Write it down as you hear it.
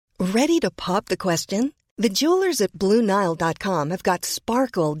Ready to pop the question? The jewelers at BlueNile.com have got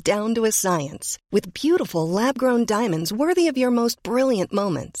sparkle down to a science with beautiful lab-grown diamonds worthy of your most brilliant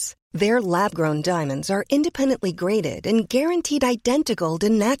moments. Their lab-grown diamonds are independently graded and guaranteed identical to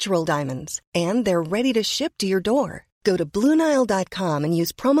natural diamonds, and they're ready to ship to your door. Go to BlueNile.com and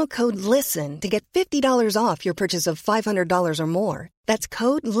use promo code LISTEN to get $50 off your purchase of $500 or more. That's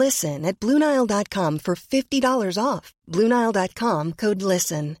code LISTEN at BlueNile.com for $50 off. BlueNile.com, code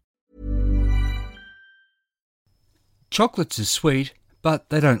LISTEN. Chocolates are sweet, but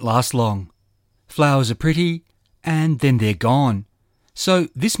they don't last long. Flowers are pretty, and then they're gone. So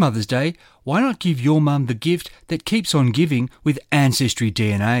this Mother's Day, why not give your mum the gift that keeps on giving with Ancestry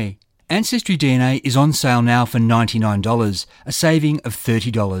DNA? Ancestry DNA is on sale now for $99, a saving of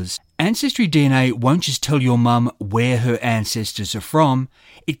 $30. Ancestry DNA won't just tell your mum where her ancestors are from,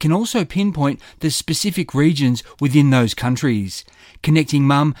 it can also pinpoint the specific regions within those countries, connecting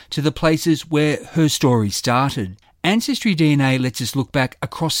mum to the places where her story started. Ancestry DNA lets us look back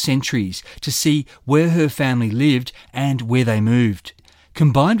across centuries to see where her family lived and where they moved.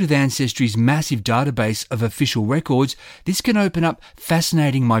 Combined with Ancestry's massive database of official records, this can open up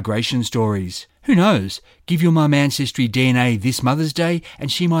fascinating migration stories. Who knows? Give your mum Ancestry DNA this Mother's Day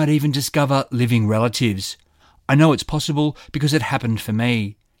and she might even discover living relatives. I know it's possible because it happened for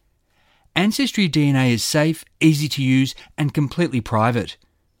me. Ancestry DNA is safe, easy to use and completely private.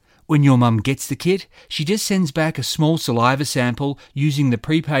 When your mum gets the kit, she just sends back a small saliva sample using the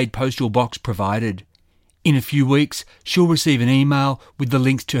prepaid postal box provided. In a few weeks, she'll receive an email with the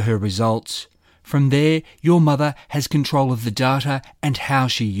links to her results. From there, your mother has control of the data and how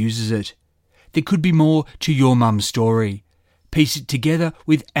she uses it. There could be more to your mum's story. Piece it together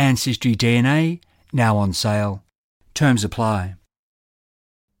with Ancestry DNA, now on sale. Terms apply.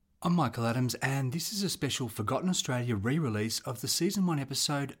 I'm Michael Adams and this is a special Forgotten Australia re-release of the Season 1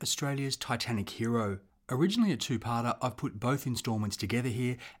 episode Australia's Titanic Hero. Originally a two-parter, I've put both instalments together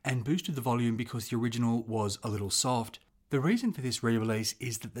here and boosted the volume because the original was a little soft. The reason for this re-release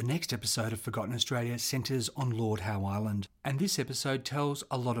is that the next episode of Forgotten Australia centres on Lord Howe Island, and this episode tells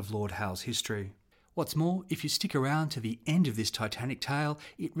a lot of Lord Howe's history. What's more, if you stick around to the end of this Titanic tale,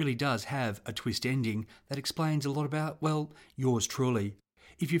 it really does have a twist ending that explains a lot about, well, yours truly.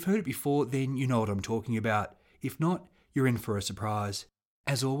 If you've heard it before, then you know what I'm talking about. If not, you're in for a surprise.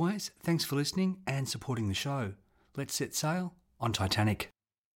 As always, thanks for listening and supporting the show. Let's set sail on Titanic.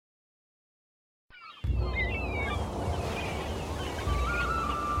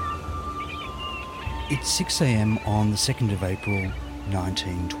 It's 6 a.m. on the 2nd of April,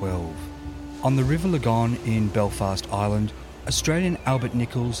 1912. On the River Lagon in Belfast, Ireland, Australian Albert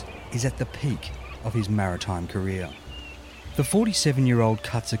Nichols is at the peak of his maritime career. The 47-year-old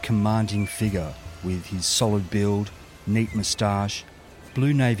cuts a commanding figure with his solid build, neat moustache,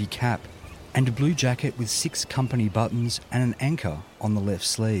 blue navy cap and a blue jacket with 6 company buttons and an anchor on the left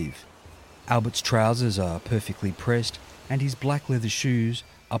sleeve. Albert's trousers are perfectly pressed and his black leather shoes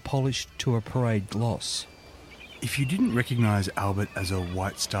are polished to a parade gloss. If you didn't recognise Albert as a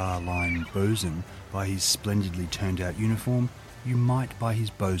White Star Line bosun by his splendidly turned out uniform, you might by his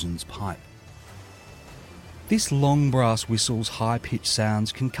bosun's pipe. This long brass whistle's high-pitched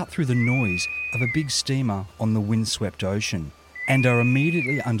sounds can cut through the noise of a big steamer on the windswept ocean and are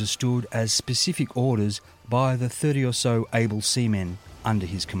immediately understood as specific orders by the 30 or so able seamen under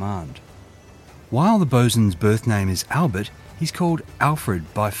his command. While the bosun's birth name is Albert, he's called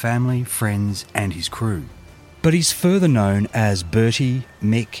Alfred by family, friends and his crew. But he's further known as Bertie,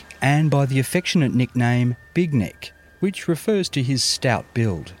 Mick and by the affectionate nickname Big Neck, which refers to his stout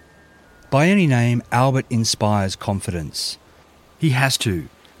build. By any name, Albert inspires confidence. He has to,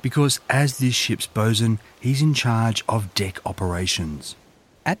 because as this ship's bosun, he's in charge of deck operations.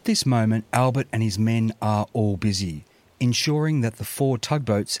 At this moment, Albert and his men are all busy, ensuring that the 4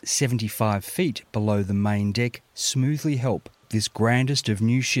 tugboats 75 feet below the main deck smoothly help this grandest of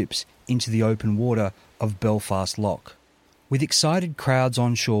new ships into the open water of Belfast Lock. With excited crowds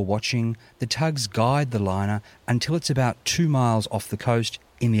on shore watching, the tugs guide the liner until it's about 2 miles off the coast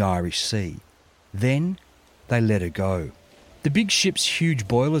in the Irish Sea. Then they let her go. The big ship's huge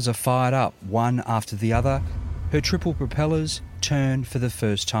boilers are fired up, one after the other. Her triple propellers turn for the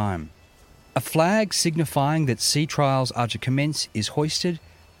first time. A flag signifying that sea trials are to commence is hoisted,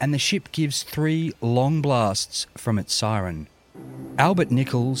 and the ship gives 3 long blasts from its siren. Albert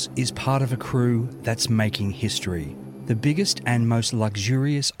Nichols is part of a crew that's making history. The biggest and most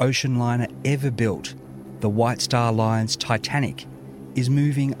luxurious ocean liner ever built, the White Star Line's Titanic, is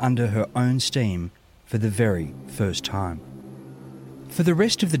moving under her own steam for the very first time. For the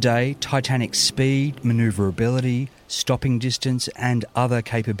rest of the day, Titanic's speed, manoeuvrability, stopping distance and other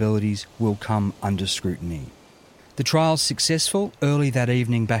capabilities will come under scrutiny. The trial's successful. Early that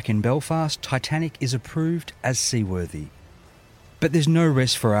evening back in Belfast, Titanic is approved as seaworthy. But there's no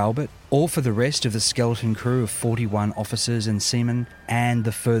rest for Albert, or for the rest of the skeleton crew of 41 officers and seamen, and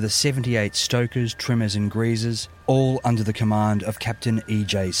the further 78 stokers, trimmers and greasers, all under the command of Captain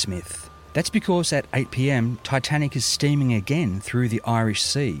E.J. Smith. That's because at 8 p.m, Titanic is steaming again through the Irish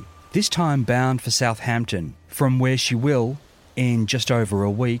Sea, this time bound for Southampton, from where she will, in just over a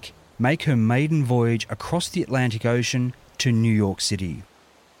week, make her maiden voyage across the Atlantic Ocean to New York City.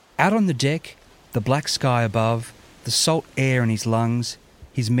 Out on the deck, the black sky above, the salt air in his lungs,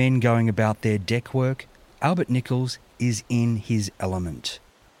 his men going about their deck work, Albert Nichols is in his element.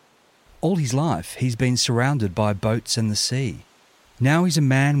 All his life, he's been surrounded by boats and the sea. Now he's a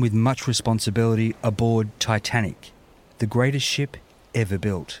man with much responsibility aboard Titanic, the greatest ship ever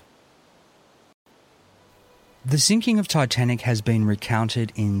built. The sinking of Titanic has been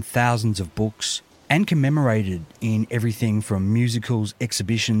recounted in thousands of books and commemorated in everything from musicals,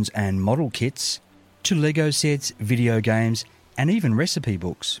 exhibitions and model kits to Lego sets, video games and even recipe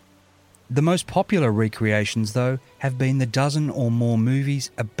books. The most popular recreations, though, have been the dozen or more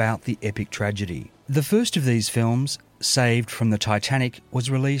movies about the epic tragedy. The first of these films, Saved from the Titanic, was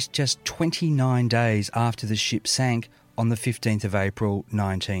released just 29 days after the ship sank on the 15th of April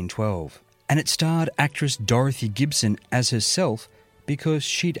 1912. And it starred actress Dorothy Gibson as herself because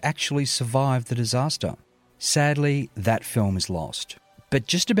she'd actually survived the disaster. Sadly, that film is lost. But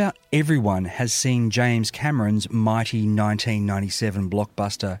just about everyone has seen James Cameron's mighty 1997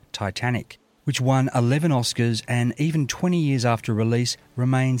 blockbuster Titanic, which won 11 Oscars and even 20 years after release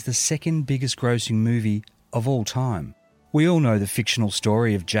remains the second biggest grossing movie of all time. We all know the fictional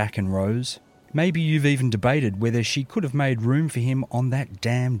story of Jack and Rose. Maybe you've even debated whether she could have made room for him on that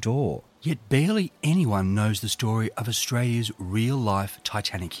damn door. Yet barely anyone knows the story of Australia's real-life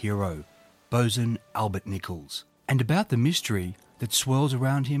Titanic hero, bosun Albert Nichols, and about the mystery that swirls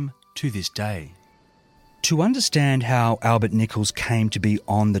around him to this day. To understand how Albert Nichols came to be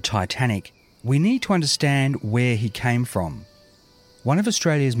on the Titanic, we need to understand where he came from. One of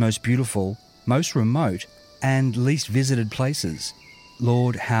Australia's most beautiful, most remote and least visited places,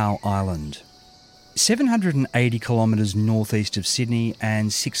 Lord Howe Island. 780 kilometres northeast of Sydney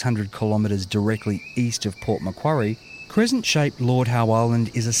and 600 kilometres directly east of Port Macquarie, crescent-shaped Lord Howe Island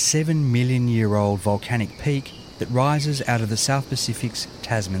is a 7 million year old volcanic peak that rises out of the South Pacific's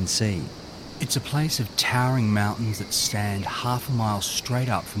Tasman Sea. It's a place of towering mountains that stand half a mile straight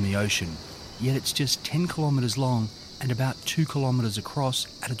up from the ocean, yet it's just 10 kilometres long and about 2 kilometres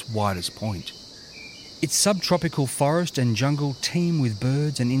across at its widest point. Its subtropical forest and jungle teem with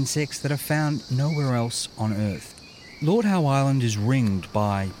birds and insects that are found nowhere else on Earth. Lord Howe Island is ringed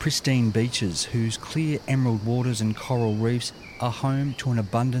by pristine beaches whose clear emerald waters and coral reefs are home to an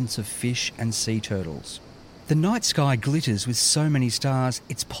abundance of fish and sea turtles. The night sky glitters with so many stars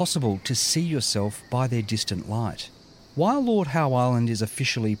it's possible to see yourself by their distant light. While Lord Howe Island is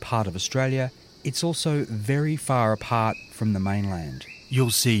officially part of Australia, it's also very far apart from the mainland. You'll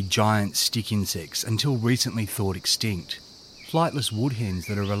see giant stick insects, until recently thought extinct, flightless woodhens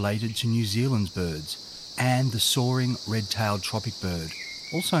that are related to New Zealand's birds, and the soaring red-tailed tropic bird,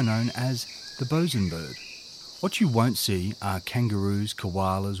 also known as the bosun bird. What you won't see are kangaroos,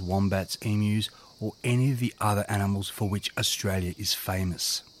 koalas, wombats, emus, or any of the other animals for which Australia is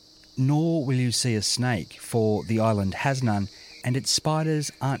famous. Nor will you see a snake, for the island has none, and its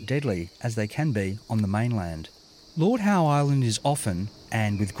spiders aren't deadly as they can be on the mainland. Lord Howe Island is often,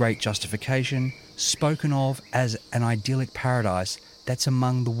 and with great justification, spoken of as an idyllic paradise that's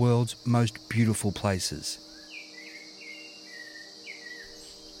among the world's most beautiful places.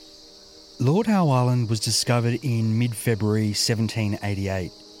 Lord Howe Island was discovered in mid-February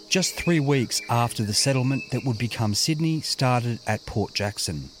 1788, just 3 weeks after the settlement that would become Sydney started at Port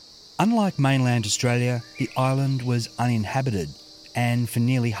Jackson. Unlike mainland Australia, the island was uninhabited, and for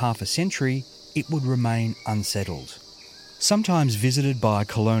nearly half a century, it would remain unsettled. Sometimes visited by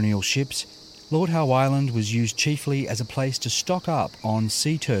colonial ships, Lord Howe Island was used chiefly as a place to stock up on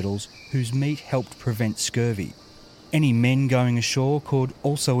sea turtles whose meat helped prevent scurvy. Any men going ashore could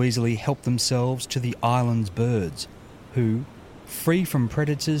also easily help themselves to the island's birds, who, free from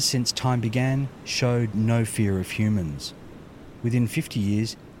predators since time began, showed no fear of humans. Within 50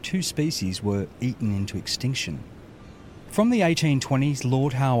 years, 2 species were eaten into extinction. From the 1820s,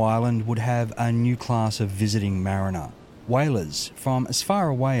 Lord Howe Island would have a new class of visiting mariner, whalers from as far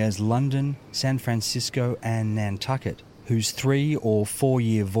away as London, San Francisco and Nantucket, whose 3 or 4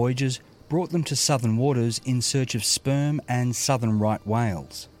 year voyages brought them to southern waters in search of sperm and southern right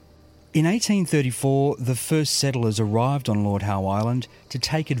whales. In 1834, the first settlers arrived on Lord Howe Island to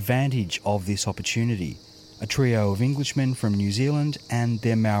take advantage of this opportunity, a trio of Englishmen from New Zealand and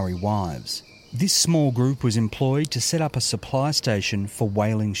their Maori wives. This small group was employed to set up a supply station for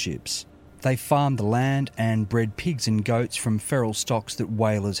whaling ships. They farmed the land and bred pigs and goats from feral stocks that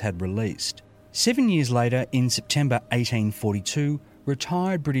whalers had released. 7 years later, in September 1842,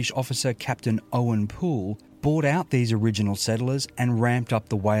 retired British officer Captain Owen Poole bought out these original settlers and ramped up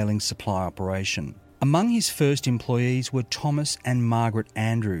the whaling supply operation. Among his first employees were Thomas and Margaret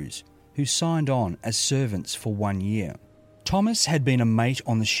Andrews, who signed on as servants for 1 year. Thomas had been a mate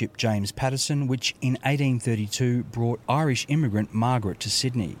on the ship James Patterson, which in 1832 brought Irish immigrant Margaret to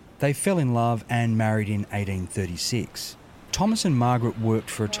Sydney. They fell in love and married in 1836. Thomas and Margaret worked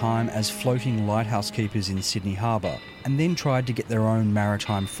for a time as floating lighthouse keepers in Sydney Harbour and then tried to get their own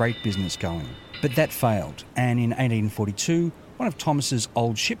maritime freight business going. But that failed, and in 1842, one of Thomas's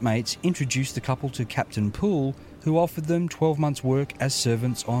old shipmates introduced the couple to Captain Poole, who offered them 12 months' work as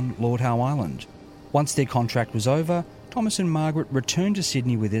servants on Lord Howe Island. Once their contract was over, Thomas and Margaret returned to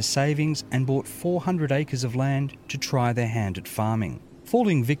Sydney with their savings and bought 400 acres of land to try their hand at farming.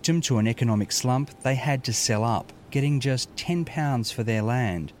 Falling victim to an economic slump, they had to sell up, getting just £10 for their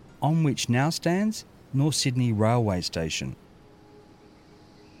land, on which now stands North Sydney Railway Station.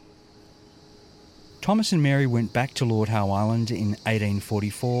 Thomas and Mary went back to Lord Howe Island in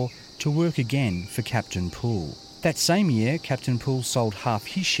 1844 to work again for Captain Poole. That same year, Captain Poole sold half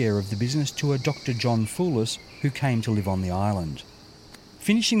his share of the business to a Dr. John Foulis, who came to live on the island.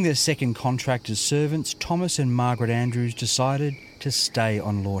 Finishing their second contract as servants, Thomas and Margaret Andrews decided to stay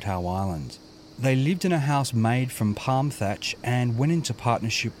on Lord Howe Island. They lived in a house made from palm thatch and went into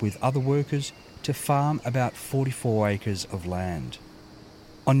partnership with other workers to farm about 44 acres of land.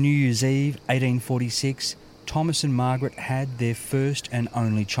 On New Year's Eve, 1846, Thomas and Margaret had their first and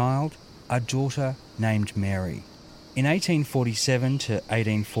only child, a daughter named Mary. In 1847 to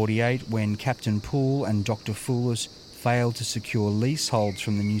 1848, when Captain Poole and Dr. Foulis failed to secure leaseholds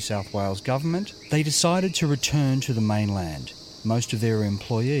from the New South Wales government, they decided to return to the mainland, most of their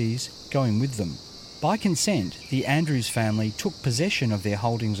employees going with them. By consent, the Andrews family took possession of their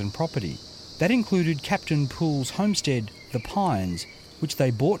holdings and property. That included Captain Poole's homestead, The Pines, which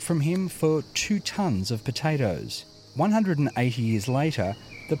they bought from him for 2 tons of potatoes. 180 years later,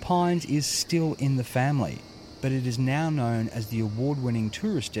 The Pines is still in the family, but it is now known as the award-winning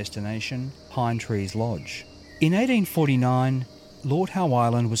tourist destination Pine Trees Lodge. In 1849, Lord Howe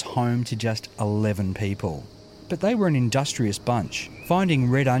Island was home to just 11 people, but they were an industrious bunch.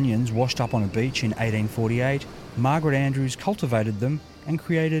 Finding red onions washed up on a beach in 1848, Margaret Andrews cultivated them and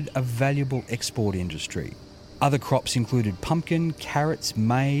created a valuable export industry. Other crops included pumpkin, carrots,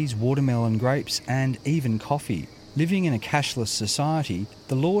 maize, watermelon, grapes, and even coffee. Living in a cashless society,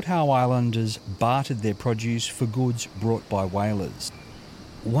 the Lord Howe Islanders bartered their produce for goods brought by whalers.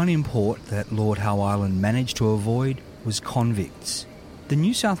 One import that Lord Howe Island managed to avoid was convicts. The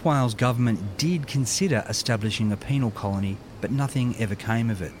New South Wales government did consider establishing a penal colony, but nothing ever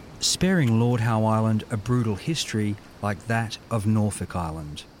came of it, sparing Lord Howe Island a brutal history like that of Norfolk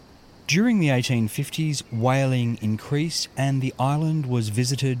Island. During the 1850s, whaling increased and the island was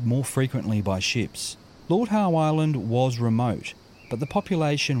visited more frequently by ships. Lord Howe Island was remote, but the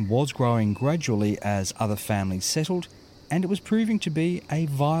population was growing gradually as other families settled, and it was proving to be a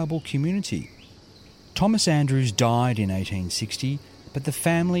viable community. Thomas Andrews died in 1860, but the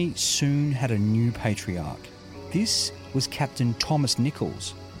family soon had a new patriarch. This was Captain Thomas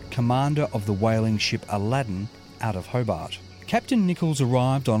Nichols, commander of the whaling ship Aladdin out of Hobart. Captain Nichols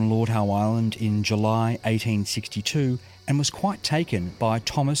arrived on Lord Howe Island in July 1862 and was quite taken by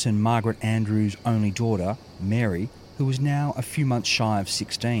Thomas and Margaret Andrews' only daughter, Mary, who was now a few months shy of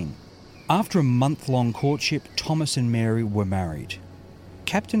 16. After a month-long courtship, Thomas and Mary were married.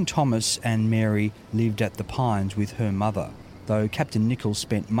 Captain Thomas and Mary lived at the Pines with her mother, though Captain Nichols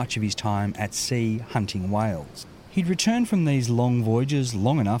spent much of his time at sea hunting whales. He'd returned from these long voyages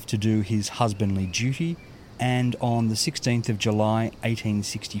long enough to do his husbandly duty, and on the 16th of July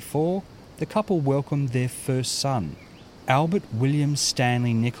 1864, the couple welcomed their first son, Albert William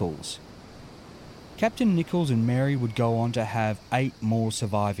Stanley Nichols. Captain Nichols and Mary would go on to have 8 more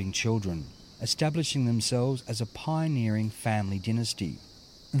surviving children, establishing themselves as a pioneering family dynasty.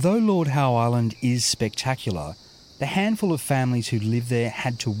 Though Lord Howe Island is spectacular, the handful of families who lived there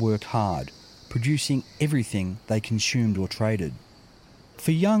had to work hard, producing everything they consumed or traded.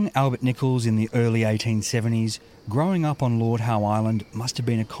 For young Albert Nichols in the early 1870s, growing up on Lord Howe Island must have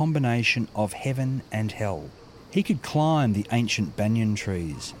been a combination of heaven and hell. He could climb the ancient banyan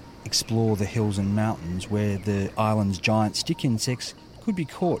trees, explore the hills and mountains where the island's giant stick insects could be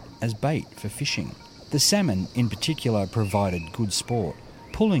caught as bait for fishing. The salmon, in particular, provided good sport,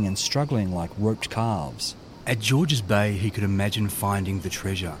 pulling and struggling like roped calves. At George's Bay, he could imagine finding the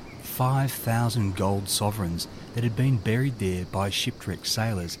treasure, 5,000 gold sovereigns that had been buried there by shipwrecked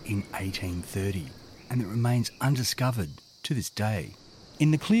sailors in 1830, and that remains undiscovered to this day.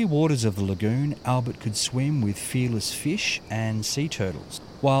 In the clear waters of the lagoon, Albert could swim with fearless fish and sea turtles,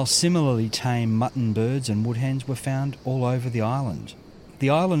 while similarly tame mutton birds and woodhens were found all over the island. The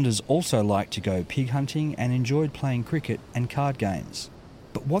islanders also liked to go pig hunting and enjoyed playing cricket and card games.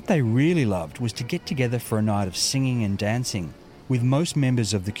 But what they really loved was to get together for a night of singing and dancing, with most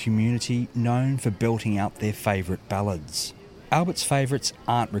members of the community known for belting out their favourite ballads. Albert's favourites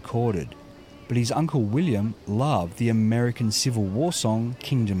aren't recorded, but his uncle William loved the American Civil War song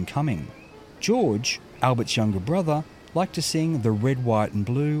Kingdom Coming. George, Albert's younger brother, liked to sing The Red, White and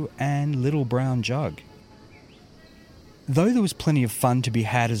Blue and Little Brown Jug. Though there was plenty of fun to be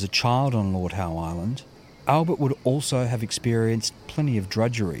had as a child on Lord Howe Island, Albert would also have experienced plenty of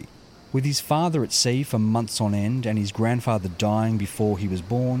drudgery. With his father at sea for months on end and his grandfather dying before he was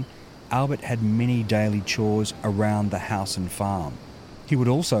born, Albert had many daily chores around the house and farm. He would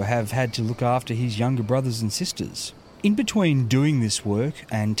also have had to look after his younger brothers and sisters. In between doing this work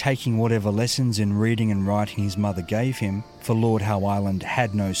and taking whatever lessons in reading and writing his mother gave him, for Lord Howe Island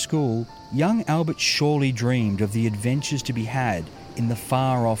had no school, young Albert surely dreamed of the adventures to be had in the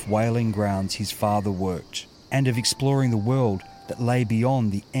far-off whaling grounds his father worked, and of exploring the world that lay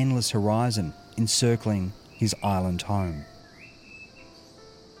beyond the endless horizon encircling his island home.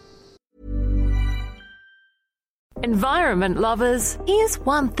 Environment lovers, here's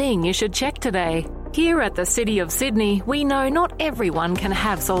one thing you should check today. Here at the City of Sydney, we know not everyone can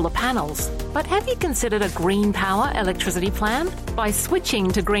have solar panels. But have you considered a green power electricity plan? By switching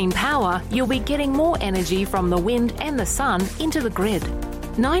to green power, you'll be getting more energy from the wind and the sun into the grid.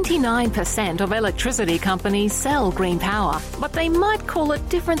 99% of electricity companies sell green power, but they might call it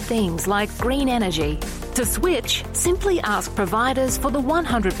different things like green energy. To switch, simply ask providers for the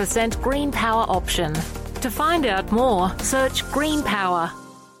 100% green power option. To find out more, search Green Power.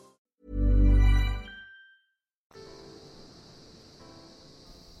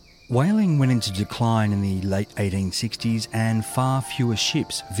 Whaling went into decline in the late 1860s and far fewer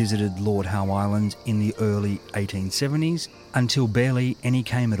ships visited Lord Howe Island in the early 1870s until barely any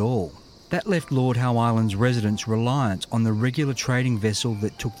came at all. That left Lord Howe Island's residents reliant on the regular trading vessel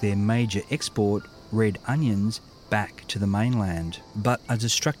that took their major export, red onions, back to the mainland. But a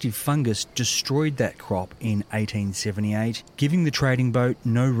destructive fungus destroyed that crop in 1878, giving the trading boat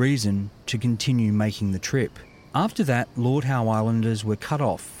no reason to continue making the trip. After that, Lord Howe Islanders were cut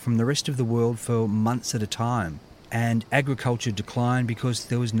off from the rest of the world for months at a time, and agriculture declined because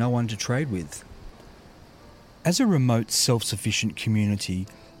there was no one to trade with. As a remote, self-sufficient community,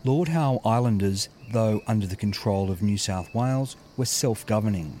 Lord Howe Islanders, though under the control of New South Wales, were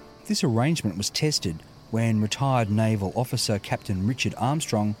self-governing. This arrangement was tested when retired naval officer Captain Richard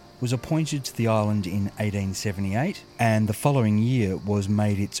Armstrong was appointed to the island in 1878, and the following year was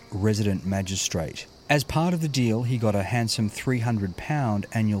made its resident magistrate. As part of the deal, he got a handsome £300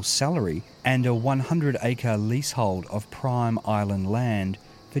 annual salary and a 100-acre leasehold of prime island land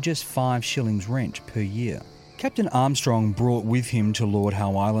for just 5 shillings rent per year. Captain Armstrong brought with him to Lord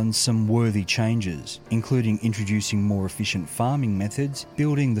Howe Island some worthy changes, including introducing more efficient farming methods,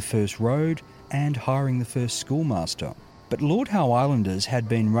 building the first road, and hiring the first schoolmaster. But Lord Howe Islanders had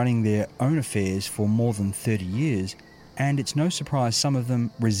been running their own affairs for more than 30 years, and it's no surprise some of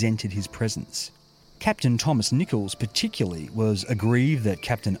them resented his presence. Captain Thomas Nichols particularly was aggrieved that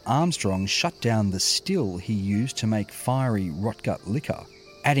Captain Armstrong shut down the still he used to make fiery rotgut liquor.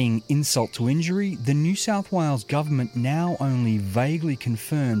 Adding insult to injury, the New South Wales government now only vaguely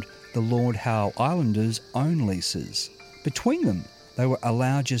confirmed the Lord Howe Islanders' own leases. Between them, they were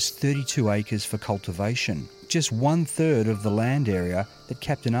allowed just 32 acres for cultivation, just 1/3 of the land area that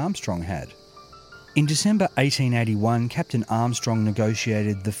Captain Armstrong had. In December 1881, Captain Armstrong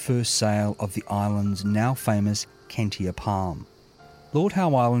negotiated the first sale of the island's now famous Kentia palm. Lord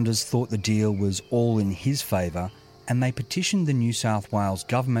Howe Islanders thought the deal was all in his favour, and they petitioned the New South Wales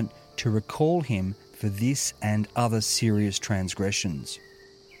government to recall him for this and other serious transgressions.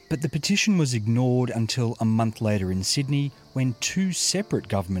 But the petition was ignored until a month later in Sydney, when 2 separate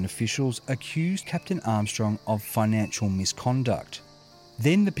government officials accused Captain Armstrong of financial misconduct.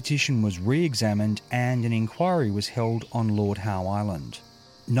 Then the petition was re-examined and an inquiry was held on Lord Howe Island.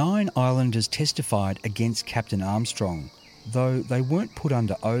 9 islanders testified against Captain Armstrong, though they weren't put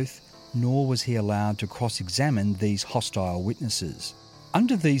under oath, nor was he allowed to cross-examine these hostile witnesses.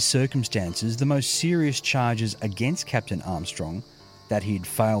 Under these circumstances, the most serious charges against Captain Armstrong, that he'd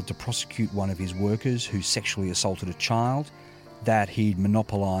failed to prosecute one of his workers who sexually assaulted a child, that he'd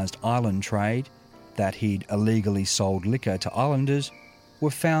monopolised island trade, that he'd illegally sold liquor to islanders,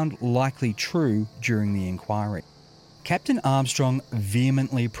 were found likely true during the inquiry. Captain Armstrong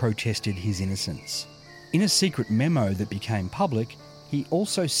vehemently protested his innocence. In a secret memo that became public, he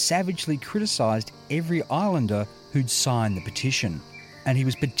also savagely criticised every islander who'd signed the petition, and he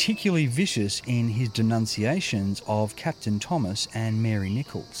was particularly vicious in his denunciations of Captain Thomas and Mary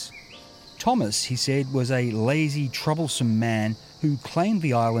Nichols. Thomas, he said, was a lazy, troublesome man who claimed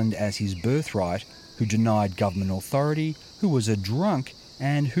the island as his birthright, who denied government authority, who was a drunk,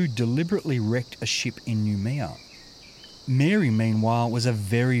 and who deliberately wrecked a ship in Noumea. Mary, meanwhile, was a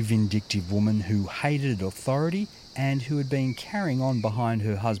very vindictive woman who hated authority and who had been carrying on behind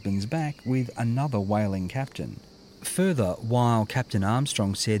her husband's back with another whaling captain. Further, while Captain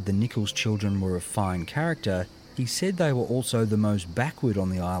Armstrong said the Nichols children were of fine character, he said they were also the most backward on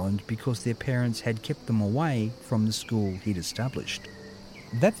the island because their parents had kept them away from the school he'd established.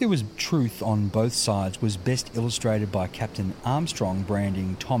 That there was truth on both sides was best illustrated by Captain Armstrong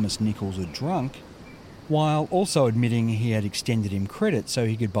branding Thomas Nichols a drunk, while also admitting he had extended him credit so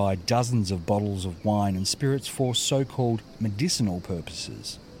he could buy dozens of bottles of wine and spirits for so-called medicinal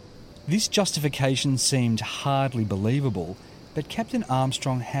purposes. This justification seemed hardly believable, but Captain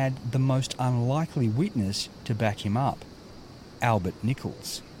Armstrong had the most unlikely witness to back him up, Albert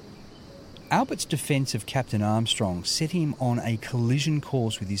Nichols. Albert's defence of Captain Armstrong set him on a collision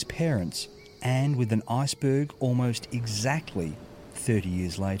course with his parents and with an iceberg almost exactly 30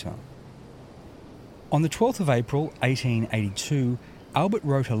 years later. On the 12th of April 1882, Albert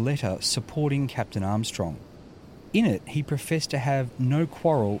wrote a letter supporting Captain Armstrong. In it, he professed to have no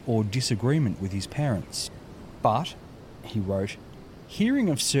quarrel or disagreement with his parents. But, he wrote, "Hearing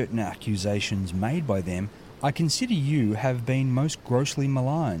of certain accusations made by them, I consider you have been most grossly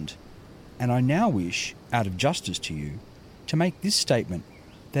maligned, and I now wish, out of justice to you, to make this statement,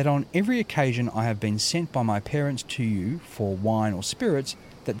 that on every occasion I have been sent by my parents to you for wine or spirits,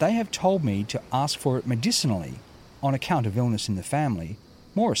 that they have told me to ask for it medicinally, on account of illness in the family,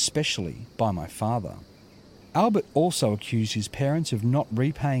 more especially by my father." Albert also accused his parents of not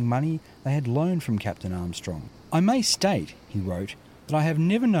repaying money they had loaned from Captain Armstrong. "I may state," he wrote, "that I have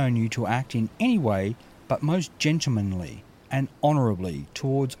never known you to act in any way but most gentlemanly and honourably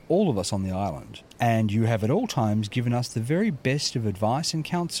towards all of us on the island, and you have at all times given us the very best of advice and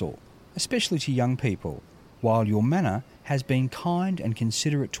counsel, especially to young people, while your manner has been kind and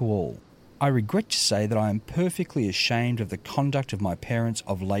considerate to all. I regret to say that I am perfectly ashamed of the conduct of my parents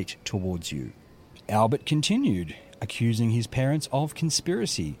of late towards you." Albert continued, accusing his parents of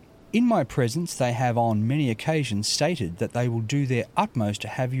conspiracy. "In my presence they have on many occasions stated that they will do their utmost to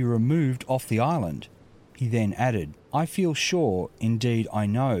have you removed off the island." He then added, "I feel sure, indeed I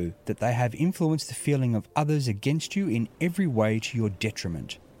know, that they have influenced the feeling of others against you in every way to your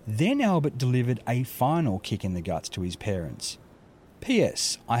detriment." Then Albert delivered a final kick in the guts to his parents.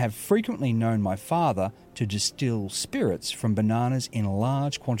 "P.S. I have frequently known my father to distill spirits from bananas in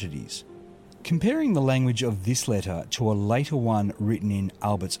large quantities." Comparing the language of this letter to a later one written in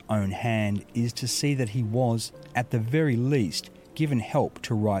Albert's own hand is to see that he was, at the very least, given help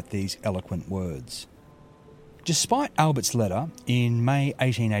to write these eloquent words. Despite Albert's letter, in May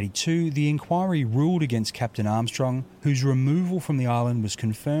 1882, the inquiry ruled against Captain Armstrong, whose removal from the island was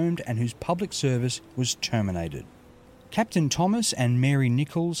confirmed and whose public service was terminated. Captain Thomas and Mary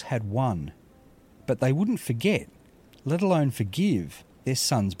Nichols had won, but they wouldn't forget, let alone forgive, their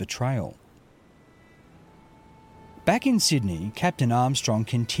son's betrayal. Back in Sydney, Captain Armstrong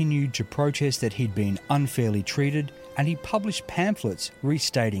continued to protest that he'd been unfairly treated, and he published pamphlets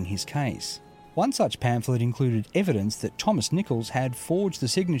restating his case. One such pamphlet included evidence that Thomas Nichols had forged the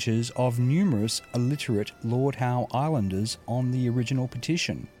signatures of numerous illiterate Lord Howe Islanders on the original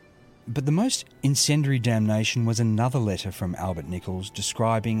petition. But the most incendiary damnation was another letter from Albert Nichols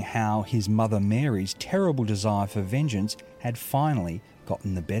describing how his mother Mary's terrible desire for vengeance had finally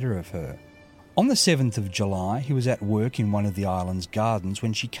gotten the better of her. On the 7th of July, he was at work in one of the island's gardens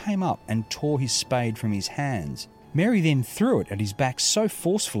when she came up and tore his spade from his hands. Mary then threw it at his back so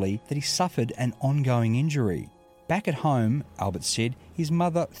forcefully that he suffered an ongoing injury. Back at home, Albert said, his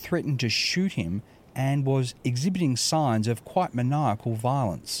mother threatened to shoot him and was exhibiting signs of quite maniacal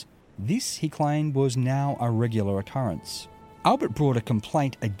violence. This, he claimed, was now a regular occurrence. Albert brought a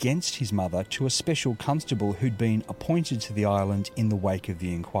complaint against his mother to a special constable who'd been appointed to the island in the wake of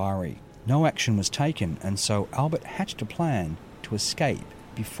the inquiry. No action was taken, and so Albert hatched a plan to escape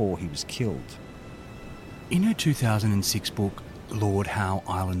before he was killed. In her 2006 book, Lord Howe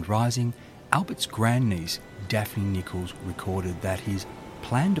Island Rising, Albert's grandniece, Daphne Nicholls, recorded that his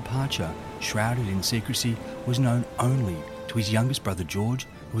planned departure, shrouded in secrecy, was known only to his youngest brother George,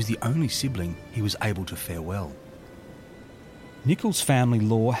 who was the only sibling he was able to farewell. Nicholls' family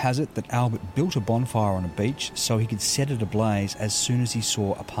lore has it that Albert built a bonfire on a beach so he could set it ablaze as soon as he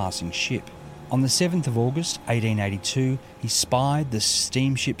saw a passing ship. On the 7th of August 1882, he spied the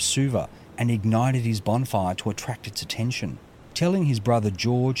steamship Suva and ignited his bonfire to attract its attention. Telling his brother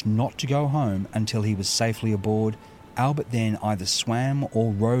George not to go home until he was safely aboard, Albert then either swam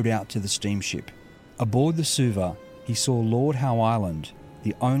or rowed out to the steamship. Aboard the Suva, he saw Lord Howe Island,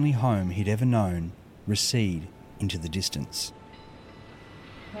 the only home he'd ever known, recede into the distance.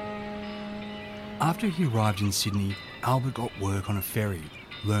 After he arrived in Sydney, Albert got work on a ferry,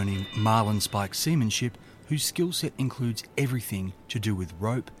 learning marlinspike seamanship, whose skill set includes everything to do with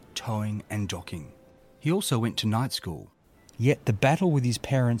rope, towing and docking. He also went to night school. Yet the battle with his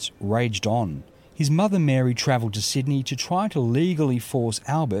parents raged on. His mother Mary travelled to Sydney to try to legally force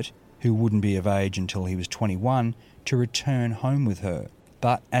Albert, who wouldn't be of age until he was 21, to return home with her.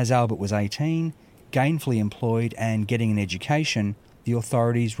 But as Albert was 18, gainfully employed and getting an education, the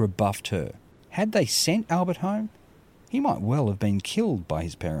authorities rebuffed her. Had they sent Albert home, he might well have been killed by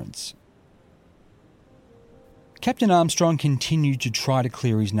his parents. Captain Armstrong continued to try to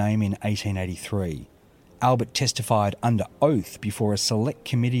clear his name in 1883. Albert testified under oath before a select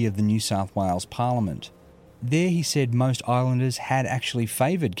committee of the New South Wales Parliament. There he said most islanders had actually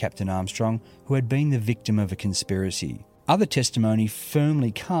favoured Captain Armstrong, who had been the victim of a conspiracy. Other testimony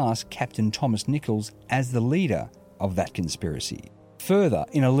firmly cast Captain Thomas Nicholls as the leader of that conspiracy. Further,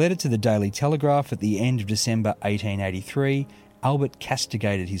 in a letter to the Daily Telegraph at the end of December 1883, Albert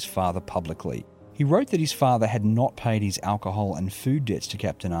castigated his father publicly. He wrote that his father had not paid his alcohol and food debts to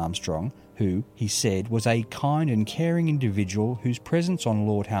Captain Armstrong, who, he said, was a kind and caring individual whose presence on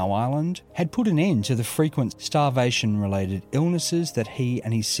Lord Howe Island had put an end to the frequent starvation-related illnesses that he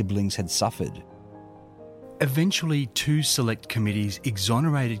and his siblings had suffered. Eventually, 2 select committees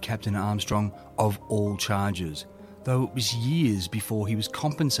exonerated Captain Armstrong of all charges, though it was years before he was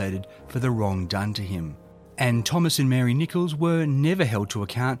compensated for the wrong done to him. And Thomas and Mary Nicholls were never held to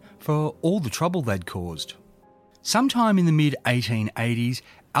account for all the trouble they'd caused. Sometime in the mid-1880s,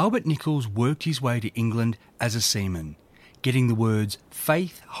 Albert Nicholls worked his way to England as a seaman, getting the words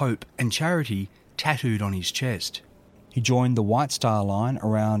faith, hope and charity tattooed on his chest. He joined the White Star Line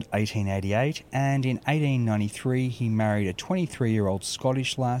around 1888, and in 1893 he married a 23-year-old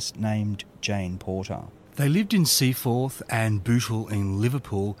Scottish lass named Jane Porter. They lived in Seaforth and Bootle in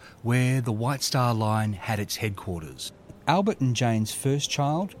Liverpool, where the White Star Line had its headquarters. Albert and Jane's first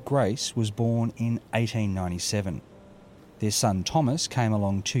child, Grace, was born in 1897. Their son Thomas came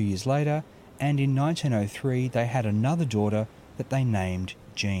along 2 years later, and in 1903 they had another daughter that they named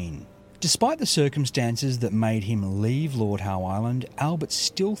Jean. Despite the circumstances that made him leave Lord Howe Island, Albert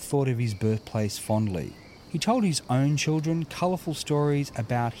still thought of his birthplace fondly. He told his own children colourful stories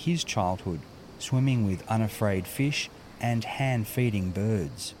about his childhood, swimming with unafraid fish and hand-feeding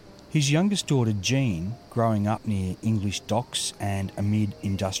birds. His youngest daughter Jean, growing up near English docks and amid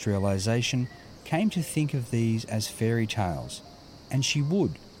industrialisation, came to think of these as fairy tales, and she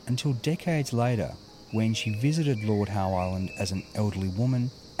would until decades later when she visited Lord Howe Island as an elderly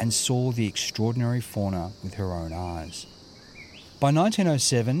woman and saw the extraordinary fauna with her own eyes. By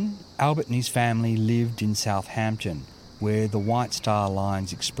 1907, Albert and his family lived in Southampton, where the White Star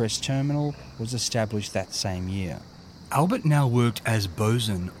Line's express terminal was established that same year. Albert now worked as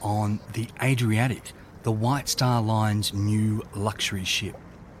bosun on the Adriatic, the White Star Line's new luxury ship.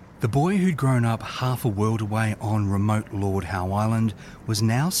 The boy who'd grown up half a world away on remote Lord Howe Island was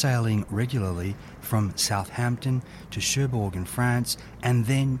now sailing regularly from Southampton to Cherbourg in France and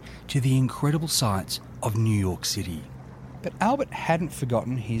then to the incredible sights of New York City. But Albert hadn't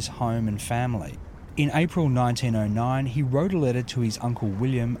forgotten his home and family. In April 1909, he wrote a letter to his Uncle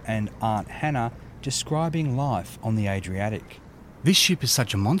William and Aunt Hannah describing life on the Adriatic. "This ship is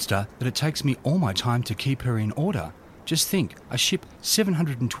such a monster that it takes me all my time to keep her in order. Just think, a ship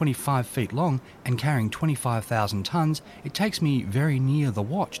 725 feet long and carrying 25,000 tons, it takes me very near the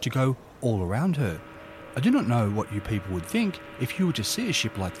watch to go all around her. I do not know what you people would think if you were to see a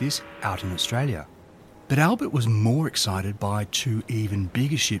ship like this out in Australia." But Albert was more excited by 2 even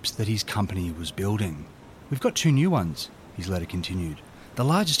bigger ships that his company was building. "We've got 2 new ones," his letter continued, "the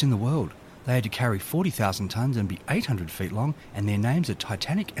largest in the world. They had to carry 40,000 tons and be 800 feet long, and their names are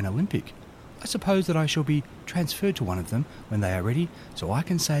Titanic and Olympic. I suppose that I shall be transferred to one of them when they are ready, so I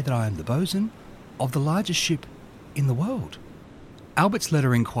can say that I am the bosun of the largest ship in the world." Albert's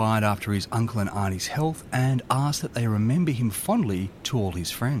letter inquired after his uncle and auntie's health and asked that they remember him fondly to all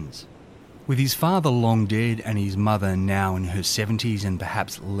his friends. With his father long dead and his mother now in her 70s and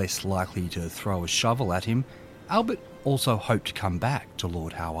perhaps less likely to throw a shovel at him, Albert also hoped to come back to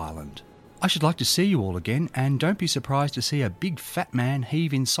Lord Howe Island. I should like to see you all again, and don't be surprised to see a big fat man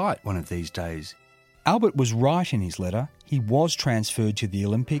heave in sight one of these days. Albert was right in his letter. He was transferred to the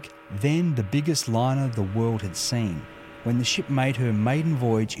Olympic, then the biggest liner the world had seen, when the ship made her maiden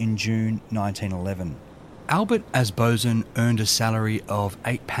voyage in June 1911. Albert, as bosun, earned a salary of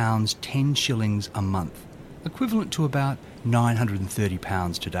 £8 10 shillings a month, equivalent to about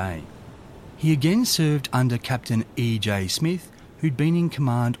 £930 today. He again served under Captain E.J. Smith, who'd been in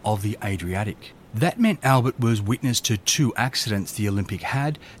command of the Adriatic. That meant Albert was witness to 2 accidents the Olympic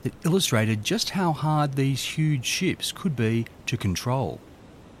had that illustrated just how hard these huge ships could be to control.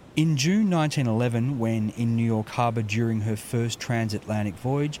 In June 1911, when in New York Harbour during her first transatlantic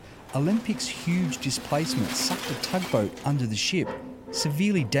voyage, Olympic's huge displacement sucked a tugboat under the ship,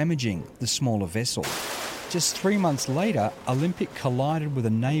 severely damaging the smaller vessel. Just 3 months later, Olympic collided with a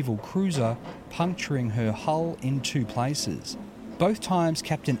naval cruiser, puncturing her hull in 2 places. Both times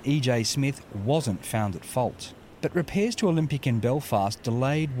Captain E.J. Smith wasn't found at fault. But repairs to Olympic in Belfast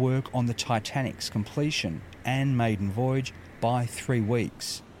delayed work on the Titanic's completion and maiden voyage by 3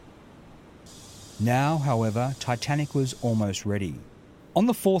 weeks. Now, however, Titanic was almost ready. On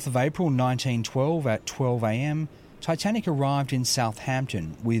the 4th of April 1912 at 12 a.m, Titanic arrived in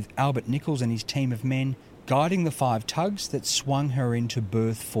Southampton with Albert Nichols and his team of men guiding the 5 tugs that swung her into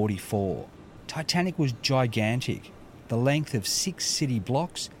berth 44. Titanic was gigantic. The length of 6 city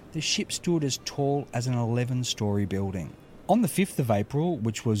blocks, the ship stood as tall as an 11-storey building. On the 5th of April,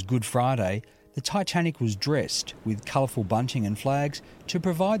 which was Good Friday, the Titanic was dressed with colourful bunting and flags to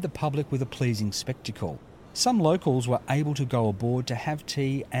provide the public with a pleasing spectacle. Some locals were able to go aboard to have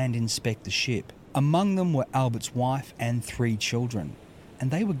tea and inspect the ship. Among them were Albert's wife and 3 children,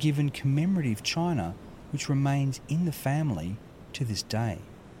 and they were given commemorative china, which remains in the family to this day.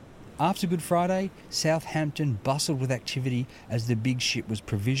 After Good Friday, Southampton bustled with activity as the big ship was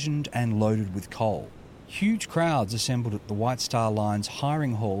provisioned and loaded with coal. Huge crowds assembled at the White Star Line's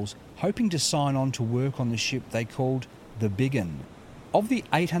hiring halls, hoping to sign on to work on the ship they called the Big 'Un. Of the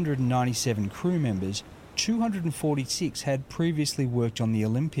 897 crew members, 246 had previously worked on the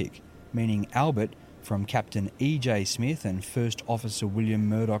Olympic, meaning Albert, from Captain E.J. Smith and First Officer William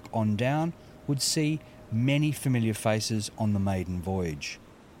Murdoch on down, would see many familiar faces on the maiden voyage.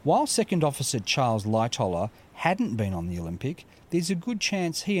 While Second Officer Charles Lightoller hadn't been on the Olympic, there's a good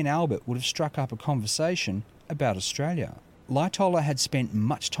chance he and Albert would have struck up a conversation about Australia. Lightoller had spent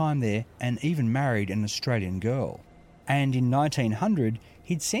much time there and even married an Australian girl. And in 1900,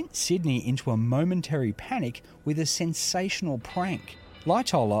 he'd sent Sydney into a momentary panic with a sensational prank.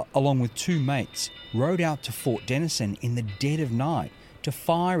 Lightoller, along with 2 mates, rode out to Fort Denison in the dead of night to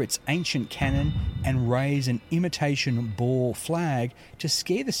fire its ancient cannon and raise an imitation Boer flag to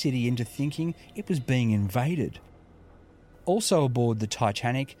scare the city into thinking it was being invaded. Also aboard the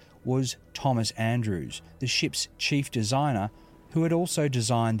Titanic was Thomas Andrews, the ship's chief designer, who had also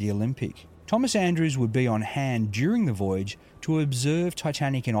designed the Olympic. Thomas Andrews would be on hand during the voyage to observe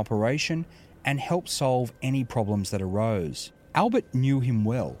Titanic in operation and help solve any problems that arose. Albert knew him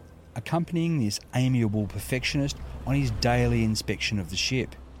well, accompanying this amiable perfectionist on his daily inspection of the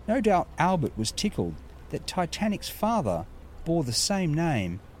ship. No doubt Albert was tickled that Titanic's father bore the same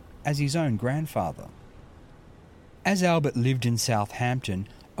name as his own grandfather. As Albert lived in Southampton,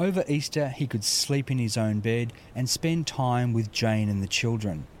 over Easter he could sleep in his own bed and spend time with Jane and the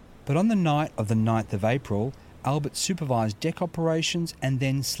children. But on the night of the 9th of April, Albert supervised deck operations and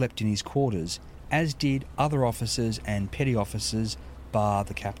then slept in his quarters, as did other officers and petty officers, bar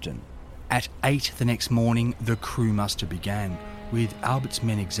the captain. At 8 the next morning, the crew muster began, with Albert's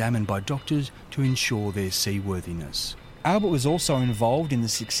men examined by doctors to ensure their seaworthiness. Albert was also involved in the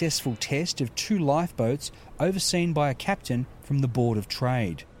successful test of 2 lifeboats overseen by a captain from the Board of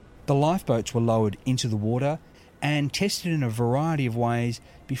Trade. The lifeboats were lowered into the water and tested in a variety of ways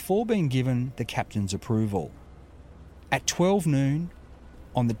before being given the captain's approval. At 12 noon,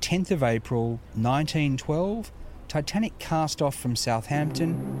 on the 10th of April 1912, Titanic cast off from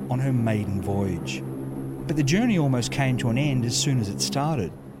Southampton on her maiden voyage. But the journey almost came to an end as soon as it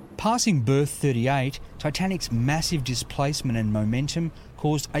started. Passing berth 38, Titanic's massive displacement and momentum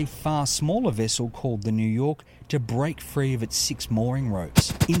caused a far smaller vessel called the New York to break free of its 6 mooring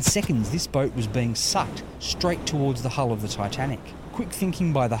ropes. In seconds, this boat was being sucked straight towards the hull of the Titanic. Quick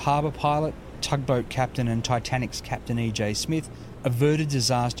thinking by the harbour pilot, tugboat captain and Titanic's Captain E.J. Smith averted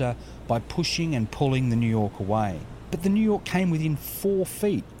disaster by pushing and pulling the New York away. but the New York came within 4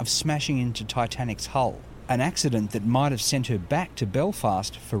 feet of smashing into Titanic's hull, an accident that might have sent her back to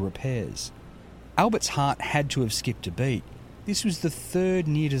Belfast for repairs. Albert's heart had to have skipped a beat. This was the 3rd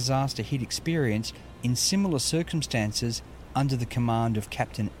near-disaster he'd experienced in similar circumstances under the command of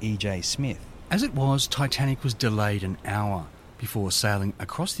Captain E.J. Smith. As it was, Titanic was delayed an hour before sailing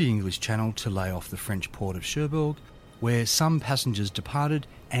across the English Channel to lay off the French port of Cherbourg, where some passengers departed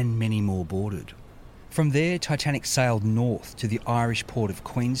and many more boarded. From there, Titanic sailed north to the Irish port of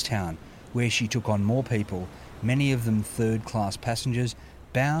Queenstown, where she took on more people, many of them third-class passengers,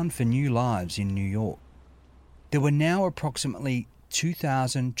 bound for new lives in New York. There were now approximately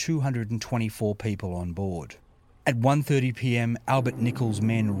 2,224 people on board. At 1:30 p.m, Albert Nichols'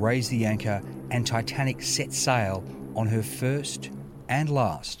 men raised the anchor and Titanic set sail on her first and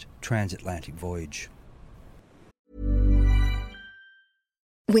last transatlantic voyage.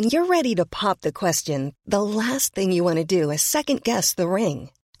 When you're ready to pop the question, the last thing you want to do is second-guess the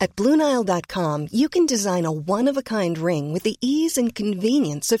ring. At BlueNile.com, you can design a one-of-a-kind ring with the ease and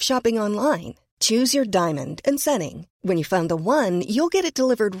convenience of shopping online. Choose your diamond and setting. When you find the one, you'll get it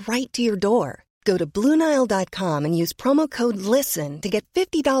delivered right to your door. Go to BlueNile.com and use promo code LISTEN to get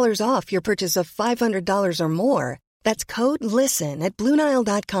 $50 off your purchase of $500 or more. That's code LISTEN at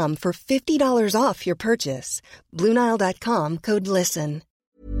BlueNile.com for $50 off your purchase. BlueNile.com, code LISTEN.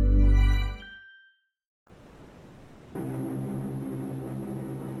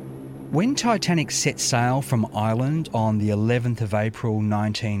 When Titanic set sail from Ireland on the 11th of April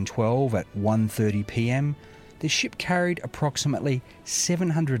 1912 at 1:30 p.m, the ship carried approximately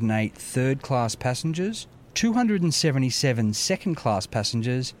 708 third-class passengers, 277 second-class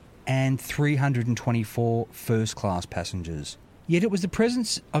passengers, and 324 first-class passengers. Yet it was the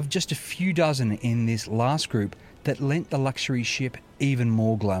presence of just a few dozen in this last group that lent the luxury ship even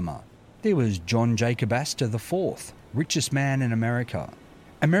more glamour. There was John Jacob Astor IV, richest man in America.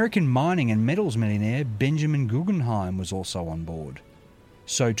 American mining and metals millionaire Benjamin Guggenheim was also on board.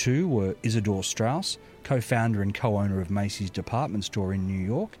 So too were Isidor Straus, co-founder and co-owner of Macy's department store in New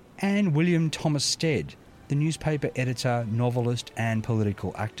York, and William Thomas Stead, the newspaper editor, novelist and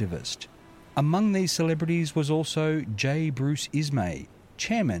political activist. Among these celebrities was also J. Bruce Ismay,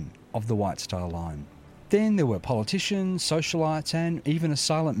 chairman of the White Star Line. Then there were politicians, socialites and even a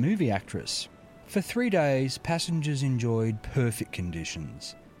silent movie actress. For 3 days, passengers enjoyed perfect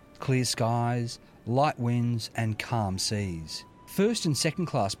conditions. Clear skies, light winds and calm seas. First and second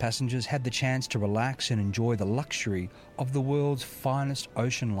class passengers had the chance to relax and enjoy the luxury of the world's finest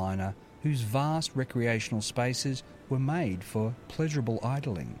ocean liner, whose vast recreational spaces were made for pleasurable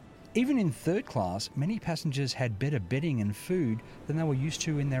idling. Even in third class, many passengers had better bedding and food than they were used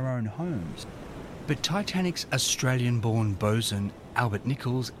to in their own homes. But Titanic's Australian-born bosun, Albert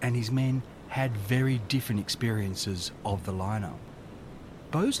Nichols, and his men had very different experiences of the liner.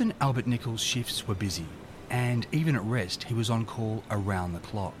 Bosun Albert Nichols' shifts were busy, and even at rest he was on call around the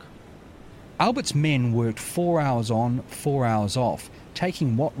clock. Albert's men worked 4 hours on, 4 hours off,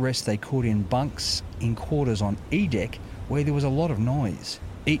 taking what rest they could in bunks in quarters on E-deck where there was a lot of noise.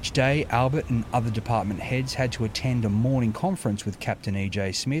 Each day, Albert and other department heads had to attend a morning conference with Captain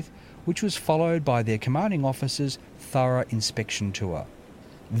E.J. Smith, which was followed by their commanding officer's thorough inspection tour.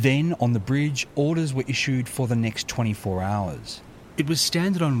 Then, on the bridge, orders were issued for the next 24 hours. It was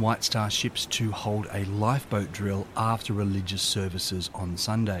standard on White Star ships to hold a lifeboat drill after religious services on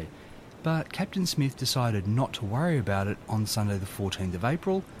Sunday, but Captain Smith decided not to worry about it on Sunday the 14th of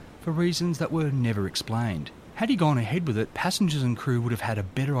April for reasons that were never explained. Had he gone ahead with it, passengers and crew would have had a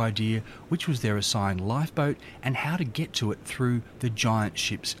better idea which was their assigned lifeboat and how to get to it through the giant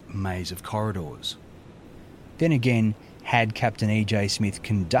ship's maze of corridors. Then again, had Captain E.J. Smith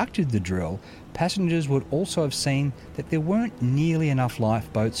conducted the drill, passengers would also have seen that there weren't nearly enough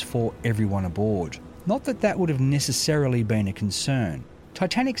lifeboats for everyone aboard. Not that that would have necessarily been a concern.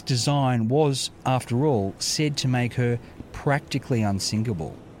 Titanic's design was, after all, said to make her practically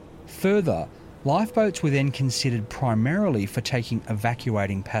unsinkable. Further, lifeboats were then considered primarily for taking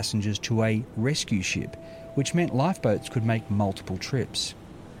evacuating passengers to a rescue ship, which meant lifeboats could make multiple trips.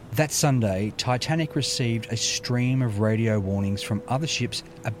 That Sunday, Titanic received a stream of radio warnings from other ships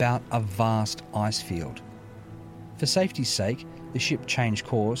about a vast ice field. For safety's sake, the ship changed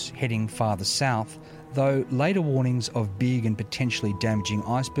course, heading farther south, though later warnings of big and potentially damaging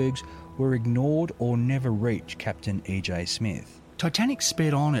icebergs were ignored or never reached Captain E.J. Smith. Titanic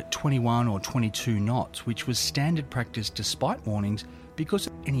sped on at 21 or 22 knots, which was standard practice despite warnings, because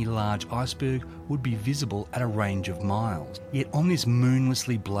any large iceberg would be visible at a range of miles. Yet on this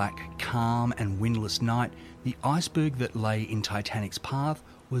moonlessly black, calm and windless night, the iceberg that lay in Titanic's path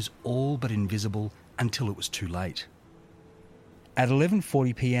was all but invisible until it was too late. At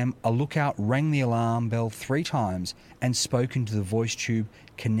 11:40 p.m, a lookout rang the alarm bell 3 times and spoke into the voice tube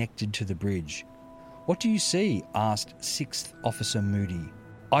connected to the bridge. "What do you see?" asked 6th Officer Moody.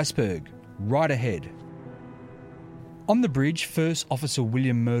 "Iceberg, right ahead." On the bridge, 1st Officer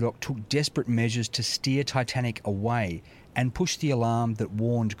William Murdoch took desperate measures to steer Titanic away and pushed the alarm that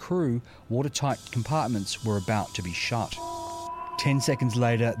warned crew watertight compartments were about to be shut. 10 seconds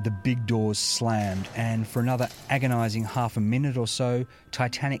later, the big doors slammed, and for another agonising half a minute or so,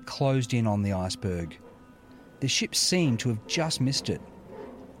 Titanic closed in on the iceberg. The ship seemed to have just missed it.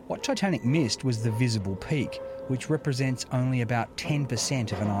 What Titanic missed was the visible peak, which represents only about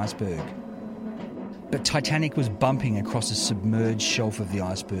 10% of an iceberg. But Titanic was bumping across a submerged shelf of the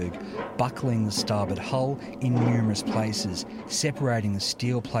iceberg, buckling the starboard hull in numerous places, separating the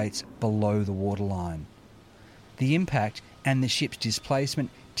steel plates below the waterline. The impact and the ship's displacement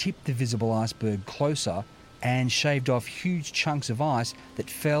tipped the visible iceberg closer and shaved off huge chunks of ice that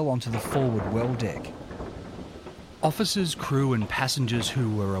fell onto the forward well deck. Officers, crew and passengers who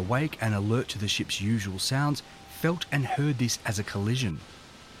were awake and alert to the ship's usual sounds felt and heard this as a collision.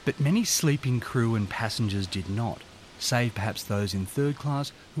 But many sleeping crew and passengers did not, save perhaps those in third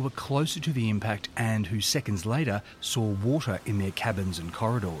class who were closer to the impact and who seconds later saw water in their cabins and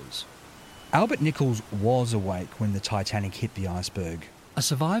corridors. Albert Nichols was awake when the Titanic hit the iceberg. A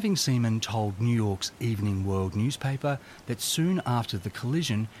surviving seaman told New York's Evening World newspaper that soon after the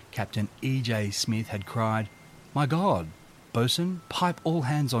collision, Captain E.J. Smith had cried, "My God, bosun, pipe all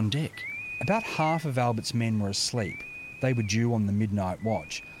hands on deck." About half of Albert's men were asleep. They were due on the midnight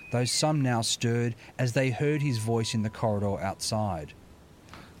watch, though some now stirred as they heard his voice in the corridor outside.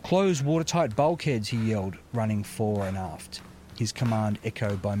 "Close watertight bulkheads," he yelled, running fore and aft, his command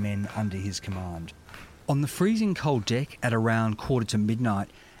echoed by men under his command. On the freezing cold deck at around 1:45,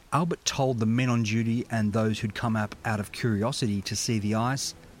 Albert told the men on duty and those who'd come up out of curiosity to see the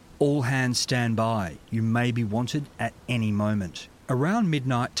ice, "All hands stand by. You may be wanted at any moment." Around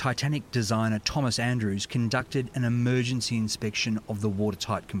midnight, Titanic designer Thomas Andrews conducted an emergency inspection of the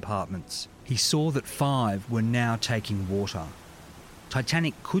watertight compartments. He saw that 5 were now taking water.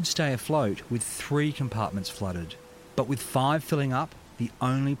 Titanic could stay afloat with 3 compartments flooded, but with 5 filling up, the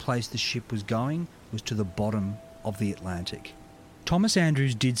only place the ship was going was to the bottom of the Atlantic. Thomas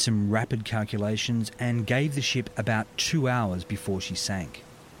Andrews did some rapid calculations and gave the ship about 2 hours before she sank.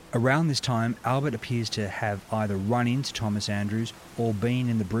 Around this time, Albert appears to have either run into Thomas Andrews or been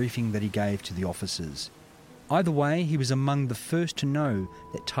in the briefing that he gave to the officers. Either way, he was among the first to know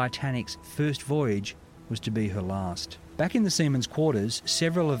that Titanic's first voyage was to be her last. Back in the seamen's quarters,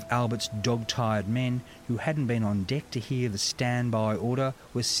 several of Albert's dog-tired men who hadn't been on deck to hear the standby order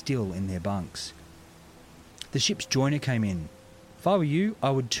were still in their bunks. The ship's joiner came in. "If I were you,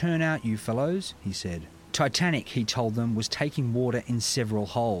 I would turn out, you fellows," he said. Titanic, he told them, was taking water in several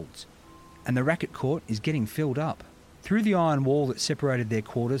holds, and the racket court is getting filled up. Through the iron wall that separated their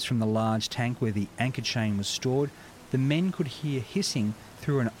quarters from the large tank where the anchor chain was stored, the men could hear hissing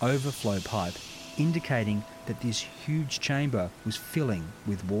through an overflow pipe, indicating that this huge chamber was filling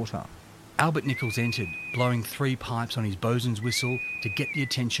with water. Albert Nichols entered, blowing 3 pipes on his bosun's whistle to get the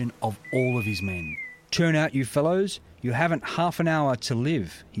attention of all of his men. "Turn out, you fellows. You haven't half an hour to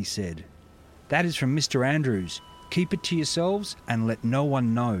live," he said. "That is from Mr. Andrews. Keep it to yourselves and let no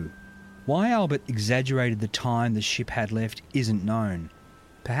one know." Why Albert exaggerated the time the ship had left isn't known.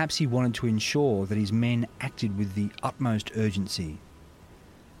 Perhaps he wanted to ensure that his men acted with the utmost urgency.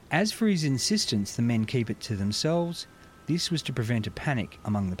 As for his insistence the men keep it to themselves, this was to prevent a panic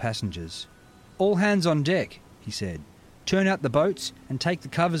among the passengers. "All hands on deck," he said. "Turn out the boats and take the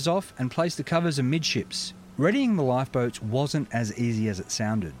covers off and place the covers amidships." Readying the lifeboats wasn't as easy as it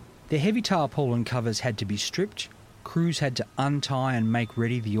sounded. Their heavy tarpaulin covers had to be stripped, crews had to untie and make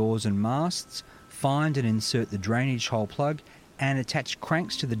ready the oars and masts, find and insert the drainage hole plug, and attach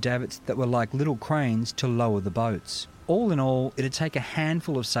cranks to the davits that were like little cranes to lower the boats. All in all, it'd take a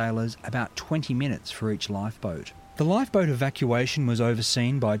handful of sailors about 20 minutes for each lifeboat. The lifeboat evacuation was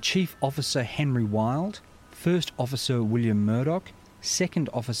overseen by Chief Officer Henry Wild, First Officer William Murdoch, Second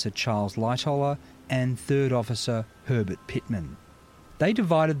Officer Charles Lightoller, and Third Officer Herbert Pittman. They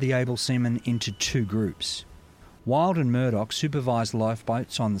divided the able seamen into 2 groups. Wild and Murdoch supervised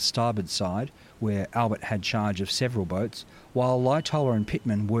lifeboats on the starboard side, where Albert had charge of several boats, while Lightoller and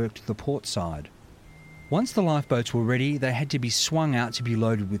Pittman worked the port side. Once the lifeboats were ready, they had to be swung out to be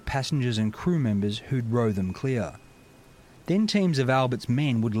loaded with passengers and crew members who'd row them clear. Then teams of Albert's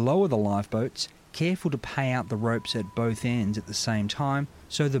men would lower the lifeboats, careful to pay out the ropes at both ends at the same time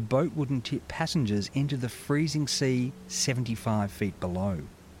so the boat wouldn't tip passengers into the freezing sea 75 feet below.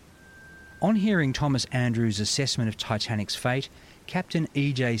 On hearing Thomas Andrews' assessment of Titanic's fate, Captain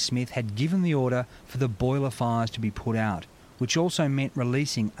E.J. Smith had given the order for the boiler fires to be put out, which also meant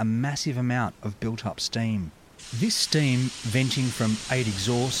releasing a massive amount of built-up steam. This steam, venting from 8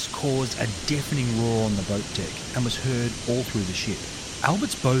 exhausts, caused a deafening roar on the boat deck and was heard all through the ship.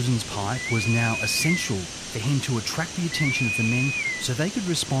 Albert's bosun's pipe was now essential for him to attract the attention of the men so they could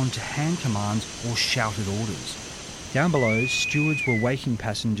respond to hand commands or shouted orders. Down below, stewards were waking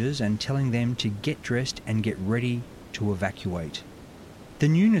passengers and telling them to get dressed and get ready to evacuate. The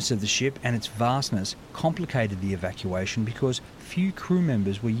newness of the ship and its vastness complicated the evacuation because few crew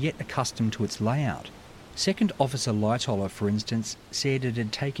members were yet accustomed to its layout. Second Officer Lightoller, for instance, said it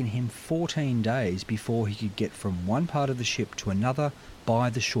had taken him 14 days before he could get from one part of the ship to another by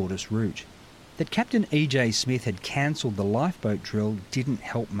the shortest route. That Captain E.J. Smith had cancelled the lifeboat drill didn't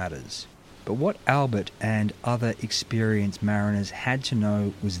help matters. But what Albert and other experienced mariners had to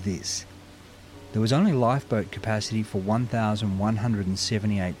know was this. There was only lifeboat capacity for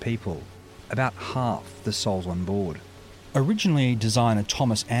 1,178 people, about half the souls on board. Originally, designer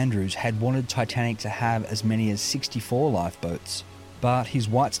Thomas Andrews had wanted Titanic to have as many as 64 lifeboats, but his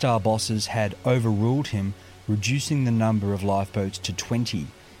White Star bosses had overruled him, reducing the number of lifeboats to 20,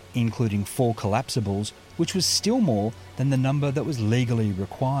 including 4 collapsibles, which was still more than the number that was legally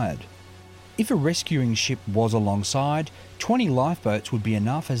required. If a rescuing ship was alongside, 20 lifeboats would be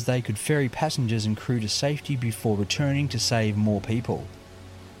enough, as they could ferry passengers and crew to safety before returning to save more people.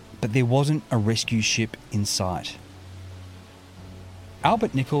 But there wasn't a rescue ship in sight.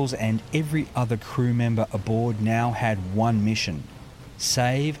 Albert Nichols and every other crew member aboard now had one mission: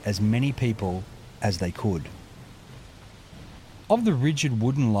 save as many people as they could. Of the rigid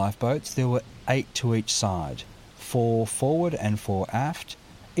wooden lifeboats, there were 8 to each side, 4 forward and 4 aft,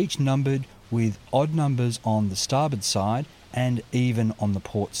 each numbered with odd numbers on the starboard side and even on the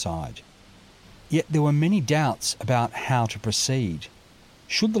port side. Yet there were many doubts about how to proceed.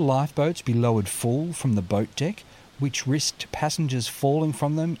 Should the lifeboats be lowered full from the boat deck, which risked passengers falling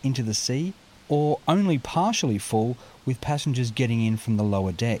from them into the sea, or only partially full with passengers getting in from the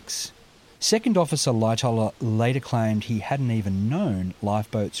lower decks? Second Officer Lightoller later claimed he hadn't even known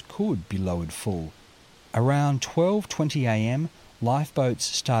lifeboats could be lowered full. Around 12:20 a.m, lifeboats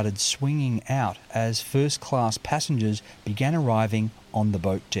started swinging out as first-class passengers began arriving on the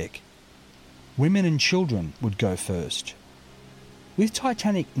boat deck. Women and children would go first. With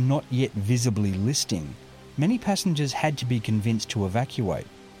Titanic not yet visibly listing, many passengers had to be convinced to evacuate.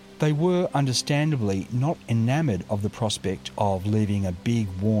 They were understandably not enamoured of the prospect of leaving a big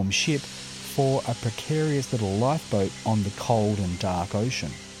warm ship for a precarious little lifeboat on the cold and dark ocean.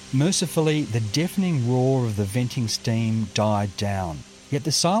 Mercifully, the deafening roar of the venting steam died down, yet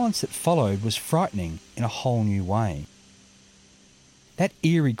the silence that followed was frightening in a whole new way. That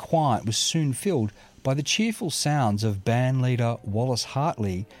eerie quiet was soon filled by the cheerful sounds of bandleader Wallace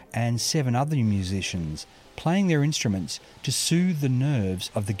Hartley and 7 other musicians playing their instruments to soothe the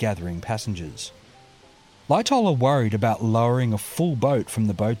nerves of the gathering passengers. Lightoller worried about lowering a full boat from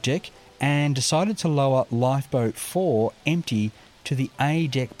the boat deck and decided to lower Lifeboat 4 empty to the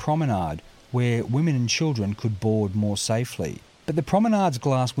A-deck promenade, where women and children could board more safely. But the promenade's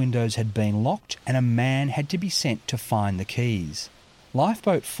glass windows had been locked and a man had to be sent to find the keys.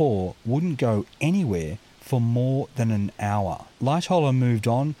 Lifeboat 4 wouldn't go anywhere for more than an hour. Lightoller moved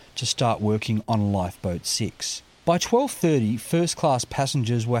on to start working on Lifeboat 6. By 12:30, first-class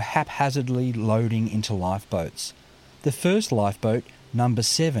passengers were haphazardly loading into lifeboats. The first lifeboat, number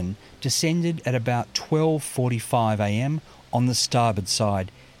 7, descended at about 12:45 a.m. on the starboard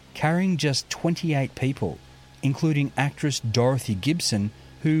side, carrying just 28 people, including actress Dorothy Gibson,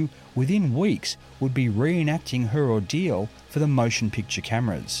 who, within weeks, would be reenacting her ordeal for the motion picture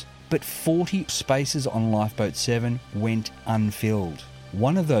cameras. But 40 spaces on Lifeboat 7 went unfilled.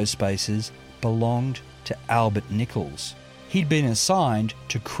 One of those spaces belonged to Albert Nichols. He'd been assigned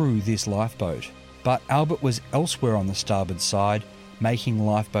to crew this lifeboat, but Albert was elsewhere on the starboard side, making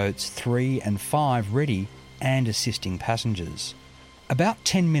lifeboats 3 and 5 ready and assisting passengers. About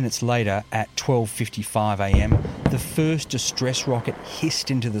 10 minutes later, at 12:55 a.m, the first distress rocket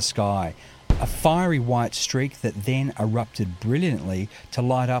hissed into the sky, a fiery white streak that then erupted brilliantly to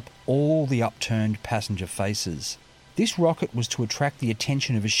light up all the upturned passenger faces. This rocket was to attract the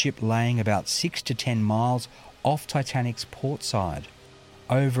attention of a ship laying about 6 to 10 miles off Titanic's port side.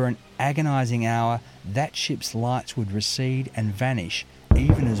 Over an agonising hour, that ship's lights would recede and vanish,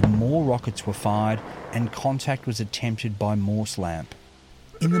 even as more rockets were fired and contact was attempted by Morse lamp.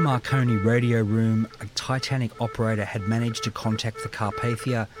 In the Marconi radio room, a Titanic operator had managed to contact the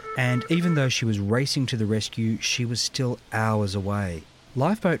Carpathia, and even though she was racing to the rescue, she was still hours away.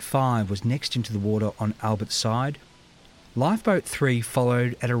 Lifeboat 5 was next into the water on Albert's side. Lifeboat 3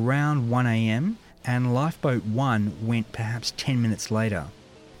 followed at around 1 a.m. and Lifeboat 1 went perhaps 10 minutes later.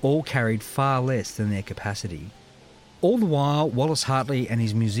 All carried far less than their capacity. All the while, Wallace Hartley and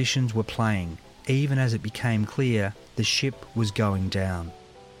his musicians were playing, even as it became clear the ship was going down.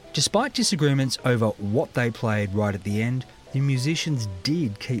 Despite disagreements over what they played right at the end, the musicians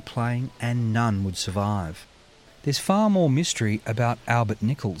did keep playing and none would survive. There's far more mystery about Albert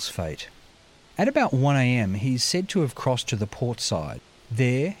Nichols' fate. At about 1 a.m, he is said to have crossed to the port side.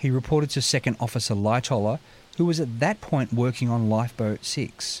 There, he reported to Second Officer Lightoller, who was at that point working on Lifeboat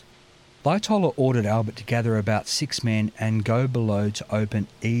 6. Lightoller ordered Albert to gather about 6 men and go below to open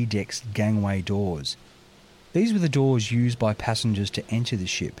E-Deck's gangway doors. These were the doors used by passengers to enter the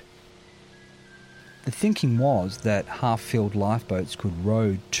ship. The thinking was that half-filled lifeboats could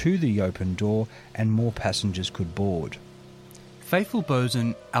row to the open door and more passengers could board. Faithful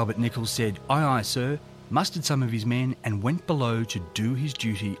bosun Albert Nichols said, "Aye, aye, sir," mustered some of his men and went below to do his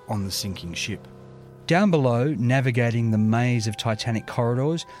duty on the sinking ship. Down below, navigating the maze of Titanic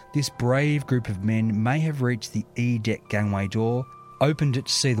corridors, this brave group of men may have reached the E-Deck gangway door, opened it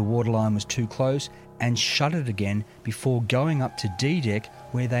to see the waterline was too close, and shut it again before going up to D-Deck,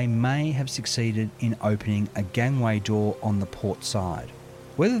 where they may have succeeded in opening a gangway door on the port side.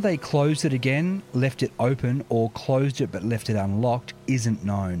 Whether they closed it again, left it open, or closed it but left it unlocked isn't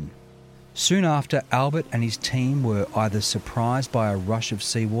known. Soon after, Albert and his team were either surprised by a rush of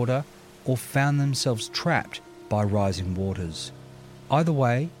seawater or found themselves trapped by rising waters. Either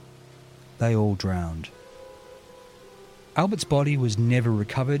way, they all drowned. Albert's body was never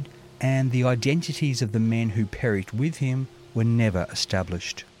recovered, and the identities of the men who perished with him were never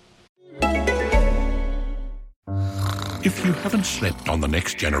established. If you haven't slept on the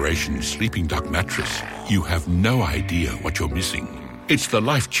next generation Sleeping Duck mattress, you have no idea what you're missing. It's the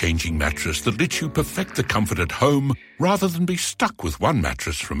life-changing mattress that lets you perfect the comfort at home rather than be stuck with one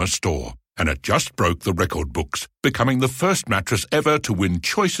mattress from a store. And it just broke the record books, becoming the first mattress ever to win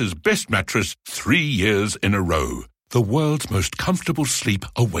Choice's Best Mattress 3 years in a row. The world's most comfortable sleep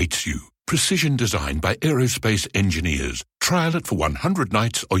awaits you. Precision designed by aerospace engineers. Trial it for 100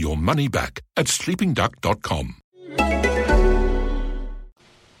 nights or your money back at sleepingduck.com.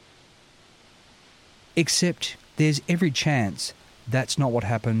 Except there's every chance that's not what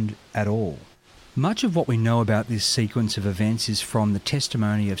happened at all. Much of what we know about this sequence of events is from the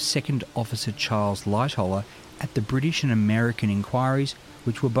testimony of Second Officer Charles Lightoller at the British and American inquiries,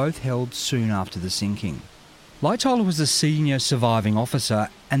 which were both held soon after the sinking. Lightoller was the senior surviving officer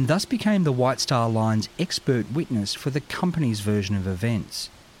and thus became the White Star Line's expert witness for the company's version of events.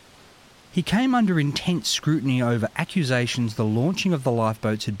 He came under intense scrutiny over accusations the launching of the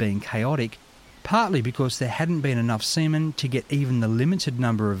lifeboats had been chaotic, partly because there hadn't been enough seamen to get even the limited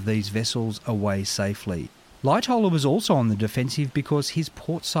number of these vessels away safely. Lightoller was also on the defensive because his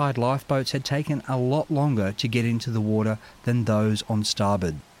portside lifeboats had taken a lot longer to get into the water than those on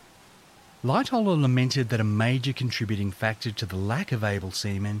starboard. Lightoller lamented that a major contributing factor to the lack of able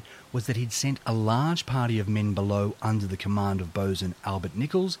seamen was that he'd sent a large party of men below under the command of bosun Albert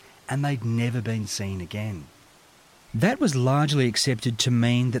Nichols, and they'd never been seen again. That was largely accepted to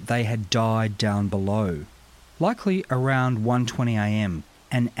mean that they had died down below, likely around 1:20 a.m,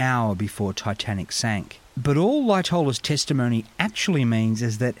 an hour before Titanic sank. But all Lightoller's testimony actually means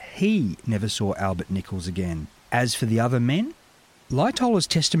is that he never saw Albert Nichols again. As for the other men, Lightoller's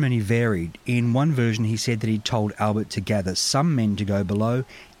testimony varied. In one version he said that he'd told Albert to gather some men to go below.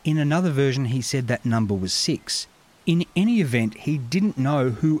 In another version he said that number was 6. In any event, he didn't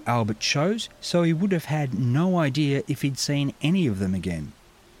know who Albert chose, so he would have had no idea if he'd seen any of them again.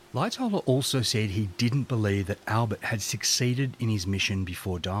 Lightoller also said he didn't believe that Albert had succeeded in his mission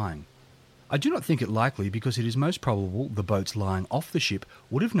before dying. "I do not think it likely because it is most probable the boats lying off the ship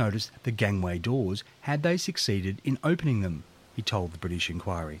would have noticed the gangway doors had they succeeded in opening them," he told the British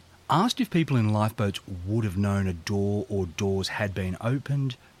Inquiry. Asked if people in lifeboats would have known a door or doors had been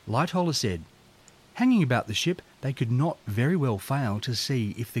opened, Lightoller said, "Hanging about the ship, they could not very well fail to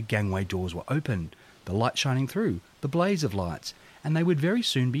see if the gangway doors were open, the light shining through, the blaze of lights, and they would very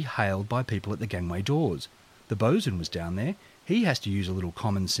soon be hailed by people at the gangway doors. The bosun was down there. He has to use a little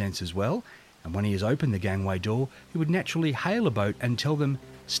common sense as well, and when he has opened the gangway door, he would naturally hail a boat and tell them,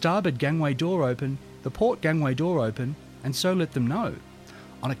 'Starboard gangway door open, the port gangway door open,' and so let them know.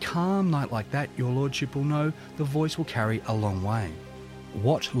 On a calm night like that, your lordship will know the voice will carry a long way."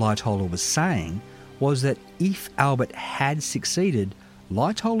 What Lightoller was saying was that if Albert had succeeded,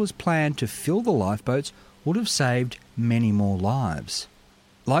 Lightoller's plan to fill the lifeboats would have saved many more lives.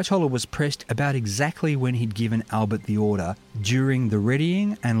 Lightoller was pressed about exactly when he'd given Albert the order during the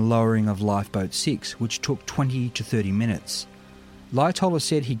readying and lowering of Lifeboat 6, which took 20 to 30 minutes. Lightoller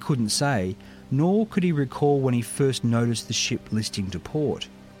said he couldn't say, nor could he recall when he first noticed the ship listing to port.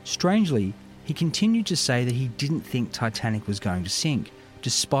 Strangely, he continued to say that he didn't think Titanic was going to sink,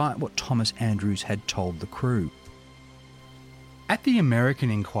 despite what Thomas Andrews had told the crew. At the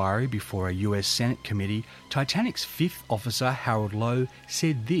American inquiry before a US Senate committee, Titanic's fifth officer, Harold Lowe,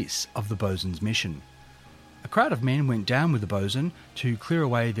 said this of the bosun's mission. A crowd of men went down with the bosun to clear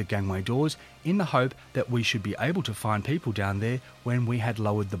away the gangway doors in the hope that we should be able to find people down there when we had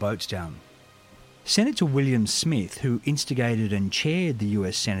lowered the boats down. Senator William Smith, who instigated and chaired the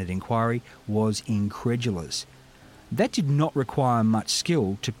US Senate inquiry, was incredulous. That did not require much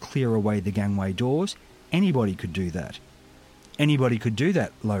skill to clear away the gangway doors. Anybody could do that. Anybody could do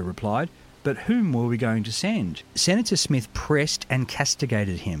that, Lowe replied, but whom were we going to send? Senator Smith pressed and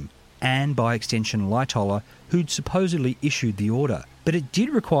castigated him, and by extension Lightoller, who'd supposedly issued the order. But it did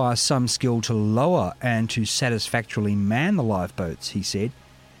require some skill to lower and to satisfactorily man the lifeboats, he said,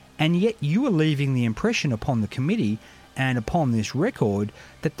 and yet you are leaving the impression upon the committee and upon this record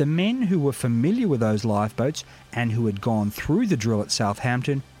that the men who were familiar with those lifeboats and who had gone through the drill at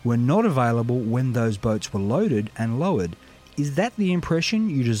Southampton were not available when those boats were loaded and lowered. Is that the impression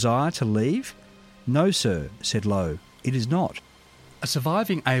you desire to leave? No, sir, said Lowe, it is not. A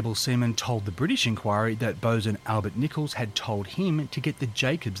surviving able seaman told the British inquiry that bosun Albert Nichols had told him to get the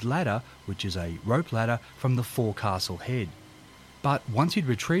Jacob's ladder, which is a rope ladder, from the forecastle head. But once he'd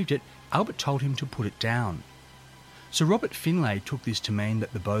retrieved it, Albert told him to put it down. Sir Robert Finlay took this to mean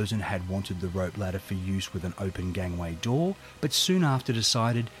that the bosun had wanted the rope ladder for use with an open gangway door, but soon after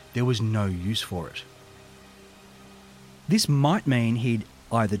decided there was no use for it. This might mean he'd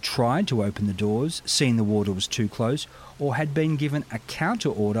either tried to open the doors, seen the water was too close, or had been given a counter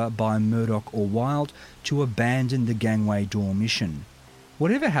order by Murdoch or Wild to abandon the gangway door mission.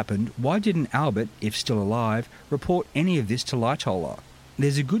 Whatever happened, why didn't Albert, if still alive, report any of this to Lightoller?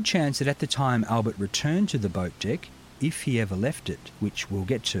 There's a good chance that at the time Albert returned to the boat deck, if he ever left it, which we'll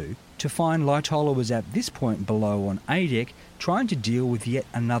get to find Lightoller was at this point below on A deck trying to deal with yet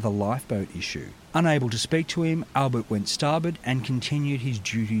another lifeboat issue. Unable to speak to him, Albert went starboard and continued his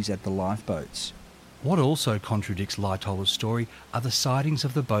duties at the lifeboats. What also contradicts Lightoller's story are the sightings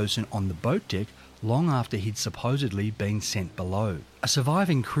of the bosun on the boat deck long after he'd supposedly been sent below. A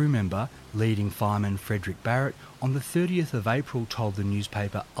surviving crew member, leading fireman Frederick Barrett, on the 30th of April told the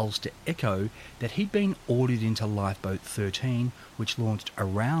newspaper Ulster Echo that he'd been ordered into Lifeboat 13, which launched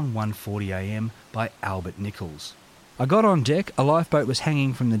around 1:40 a.m. by Albert Nichols. I got on deck, a lifeboat was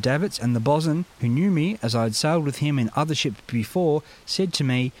hanging from the davits, and the bosun, who knew me as I had sailed with him in other ships before, said to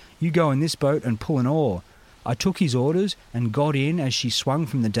me, "You go in this boat and pull an oar." I took his orders and got in as she swung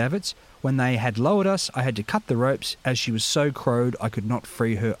from the davits. When they had lowered us, I had to cut the ropes as she was so crowed I could not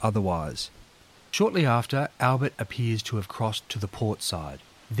free her otherwise. Shortly after, Albert appears to have crossed to the port side.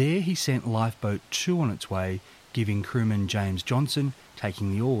 There he sent Lifeboat 2 on its way, giving crewman James Johnson,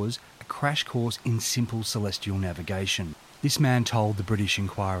 taking the oars, a crash course in simple celestial navigation. This man told the British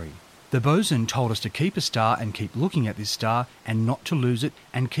inquiry, "The bosun told us to keep a star and keep looking at this star and not to lose it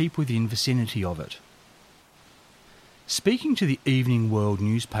and keep within vicinity of it." Speaking to the Evening World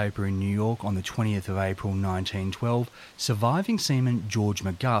newspaper in New York on the 20th of April 1912, surviving seaman George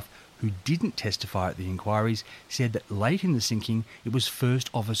McGuff, who didn't testify at the inquiries, said that late in the sinking it was First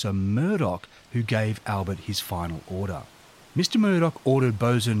Officer Murdoch who gave Albert his final order. Mr. Murdoch ordered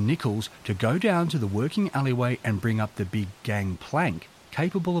bosun Nichols to go down to the working alleyway and bring up the big gang plank,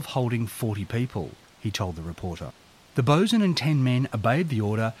 capable of holding 40 people, he told the reporter. The bosun and 10 men obeyed the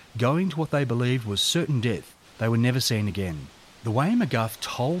order, going to what they believed was certain death. They were never seen again. The way McGuff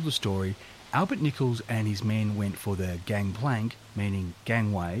told the story, Albert Nichols and his men went for the gangplank, meaning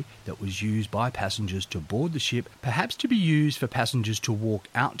gangway, that was used by passengers to board the ship, perhaps to be used for passengers to walk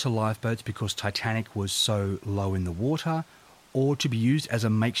out to lifeboats because Titanic was so low in the water, or to be used as a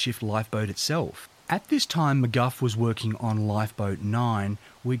makeshift lifeboat itself. At this time, McGuff was working on Lifeboat 9,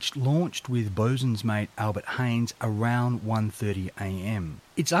 which launched with bosun's mate Albert Haynes around 1:30 a.m.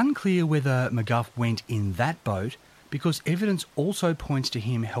 It's unclear whether McGuff went in that boat, because evidence also points to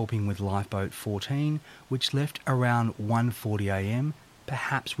him helping with Lifeboat 14, which left around 1:40 a.m,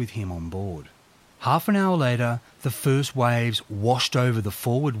 perhaps with him on board. Half an hour later, the first waves washed over the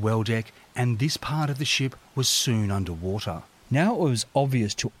forward well deck, and this part of the ship was soon underwater. Now it was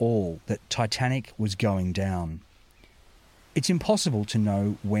obvious to all that Titanic was going down. It's impossible to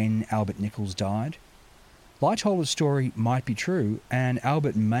know when Albert Nichols died. Lightoller's story might be true, and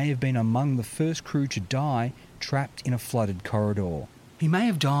Albert may have been among the first crew to die trapped in a flooded corridor. He may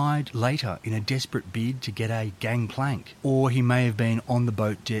have died later in a desperate bid to get a gangplank, or he may have been on the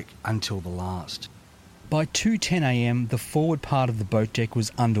boat deck until the last. By 2:10 a.m, the forward part of the boat deck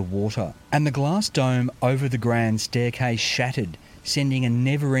was underwater, and the glass dome over the grand staircase shattered, sending a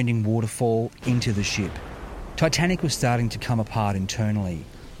never-ending waterfall into the ship. Titanic was starting to come apart internally.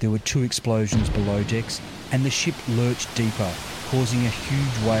 There were 2 explosions below decks, and the ship lurched deeper, causing a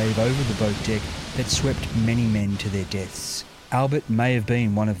huge wave over the boat deck that swept many men to their deaths. Albert may have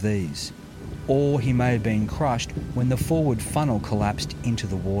been one of these, or he may have been crushed when the forward funnel collapsed into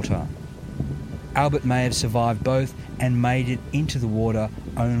the water. Albert may have survived both and made it into the water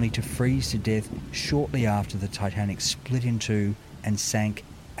only to freeze to death shortly after the Titanic split in two and sank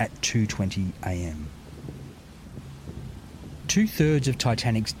at 2:20 a.m. 2/3 of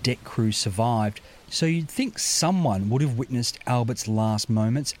Titanic's deck crew survived, so you'd think someone would have witnessed Albert's last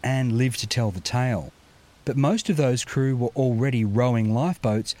moments and lived to tell the tale. But most of those crew were already rowing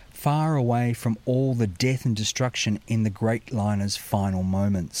lifeboats far away from all the death and destruction in the great liner's final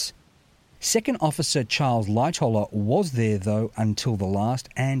moments. Second Officer Charles Lightoller was there though until the last,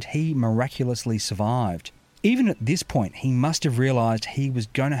 and he miraculously survived. Even at this point, he must have realised he was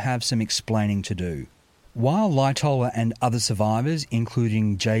going to have some explaining to do. While Lightoller and other survivors,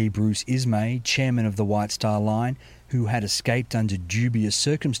 including J. Bruce Ismay, chairman of the White Star Line, who had escaped under dubious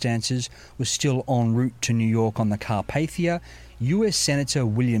circumstances, was still en route to New York on the Carpathia, US Senator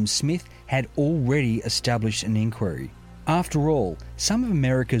William Smith had already established an inquiry. After all, some of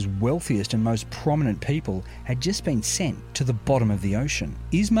America's wealthiest and most prominent people had just been sent to the bottom of the ocean.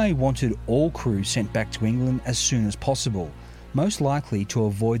 Ismay wanted all crew sent back to England as soon as possible, most likely to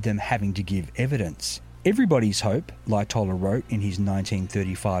avoid them having to give evidence. Everybody's hope, Lightoller wrote in his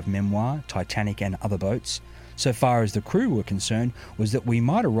 1935 memoir, Titanic and Other Boats, so far as the crew were concerned, was that we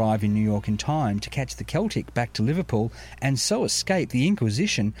might arrive in New York in time to catch the Celtic back to Liverpool and so escape the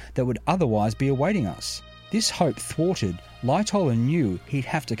Inquisition that would otherwise be awaiting us. This hope thwarted, Lightoller knew he'd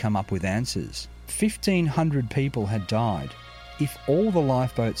have to come up with answers. 1,500 people had died. If all the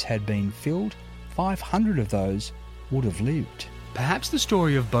lifeboats had been filled, 500 of those would have lived. Perhaps the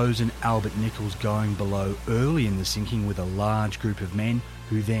story of bosun Albert Nichols going below early in the sinking with a large group of men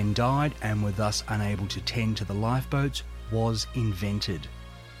who then died and were thus unable to tend to the lifeboats was invented.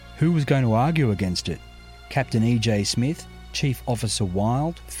 Who was going to argue against it? Captain E.J. Smith, Chief Officer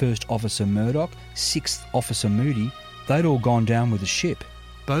Wild, First Officer Murdoch, Sixth Officer Moody, they'd all gone down with the ship.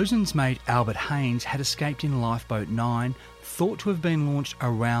 Bosun's mate Albert Haynes had escaped in Lifeboat 9, thought to have been launched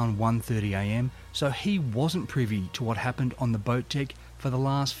around 1:30 a.m, so he wasn't privy to what happened on the boat deck for the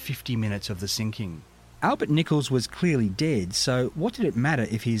last 50 minutes of the sinking. Albert Nichols was clearly dead, so what did it matter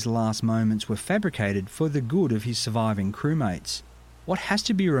if his last moments were fabricated for the good of his surviving crewmates? What has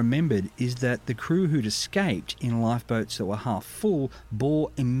to be remembered is that the crew who'd escaped in lifeboats that were half full bore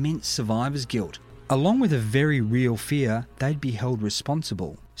immense survivor's guilt. Along with a very real fear, they'd be held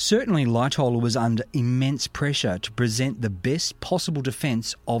responsible. Certainly Lightoller was under immense pressure to present the best possible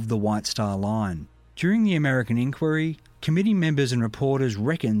defence of the White Star Line. During the American inquiry, committee members and reporters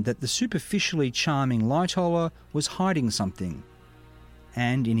reckoned that the superficially charming Lightoller was hiding something.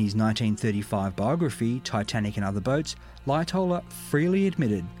 And in his 1935 biography, Titanic and Other Boats, Lightoller freely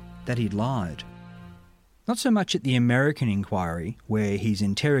admitted that he'd lied. Not so much at the American inquiry, where his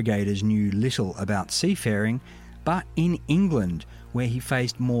interrogators knew little about seafaring, but in England, where he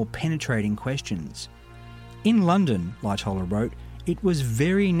faced more penetrating questions. In London, Lightoller wrote, it was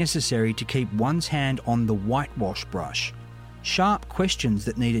very necessary to keep one's hand on the whitewash brush. Sharp questions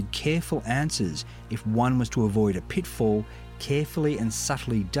that needed careful answers if one was to avoid a pitfall, carefully and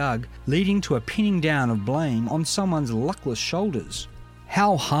subtly dug, leading to a pinning down of blame on someone's luckless shoulders.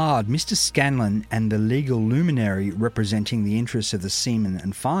 How hard Mr. Scanlon and the legal luminary representing the interests of the seamen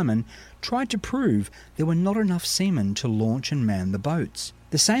and firemen tried to prove there were not enough seamen to launch and man the boats.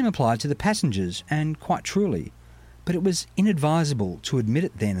 The same applied to the passengers, and quite truly. But it was inadvisable to admit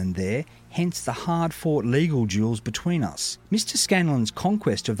it then and there, hence the hard-fought legal duels between us. Mr. Scanlon's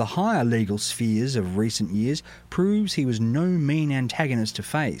conquest of the higher legal spheres of recent years proves he was no mean antagonist to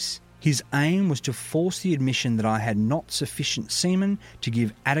face. His aim was to force the admission that I had not sufficient seamen to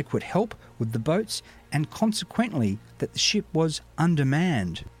give adequate help with the boats, and consequently that the ship was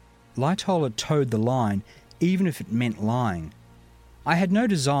undermanned. Lightoller towed the line, even if it meant lying. I had no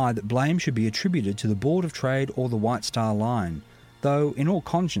desire that blame should be attributed to the Board of Trade or the White Star Line, though in all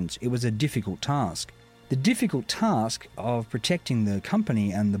conscience it was a difficult task. The difficult task of protecting the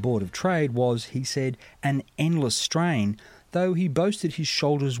company and the Board of Trade was, he said, an endless strain, though he boasted his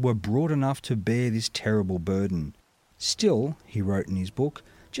shoulders were broad enough to bear this terrible burden. Still, he wrote in his book,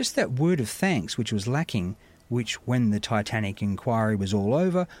 just that word of thanks which was lacking, which, when the Titanic inquiry was all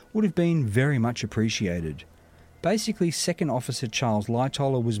over, would have been very much appreciated. Basically, Second Officer Charles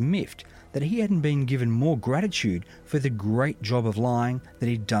Lightoller was miffed that he hadn't been given more gratitude for the great job of lying that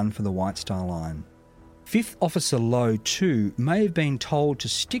he'd done for the White Star Line. Fifth Officer Lowe, too, may have been told to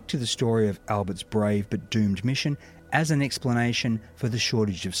stick to the story of Albert's brave but doomed mission as an explanation for the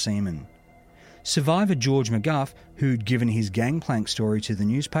shortage of seamen. Survivor George McGuff, who'd given his gangplank story to the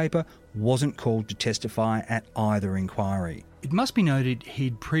newspaper, wasn't called to testify at either inquiry. It must be noted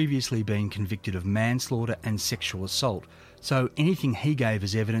he'd previously been convicted of manslaughter and sexual assault, so anything he gave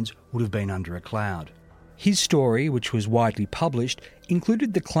as evidence would have been under a cloud. His story, which was widely published,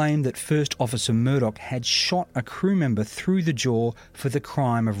 included the claim that First Officer Murdoch had shot a crew member through the jaw for the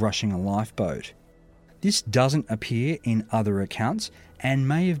crime of rushing a lifeboat. This doesn't appear in other accounts and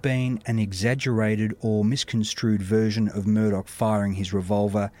may have been an exaggerated or misconstrued version of Murdoch firing his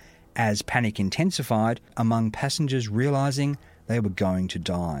revolver as panic intensified among passengers realising they were going to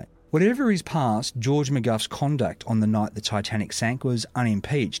die. Whatever his past, George McGuff's conduct on the night the Titanic sank was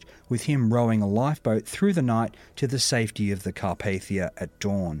unimpeached, with him rowing a lifeboat through the night to the safety of the Carpathia at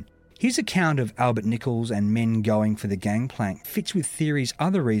dawn. His account of Albert Nichols and men going for the gangplank fits with theories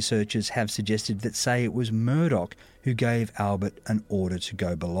other researchers have suggested that say it was Murdoch who gave Albert an order to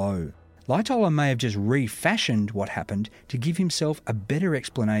go below. Lightoller may have just refashioned what happened to give himself a better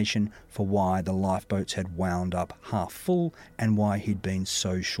explanation for why the lifeboats had wound up half full and why he'd been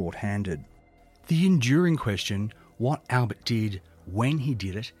so short-handed. The enduring question, what Albert did, when he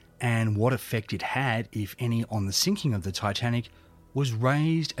did it, and what effect it had, if any, on the sinking of the Titanic, was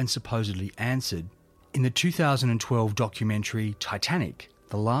raised and supposedly answered in the 2012 documentary Titanic,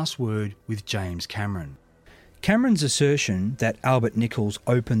 The Last Word with James Cameron. Cameron's assertion that Albert Nichols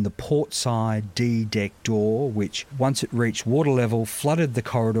opened the port side D-deck door, which, once it reached water level, flooded the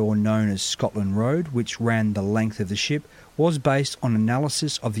corridor known as Scotland Road, which ran the length of the ship, was based on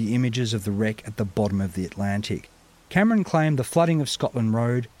analysis of the images of the wreck at the bottom of the Atlantic. Cameron claimed the flooding of Scotland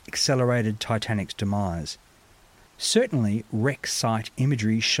Road accelerated Titanic's demise. Certainly, wreck site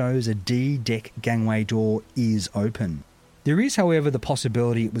imagery shows a D-deck gangway door is open. There is, however, the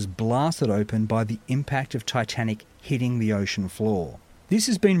possibility it was blasted open by the impact of Titanic hitting the ocean floor. This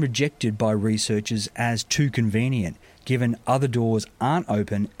has been rejected by researchers as too convenient, given other doors aren't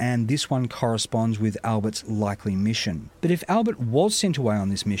open and this one corresponds with Albert's likely mission. But if Albert was sent away on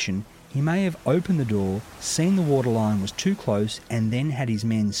this mission, he may have opened the door, seen the waterline was too close, and then had his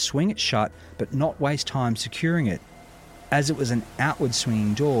men swing it shut but not waste time securing it. As it was an outward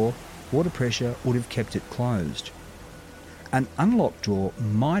swinging door, water pressure would have kept it closed. An unlocked door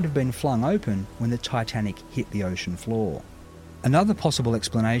might have been flung open when the Titanic hit the ocean floor. Another possible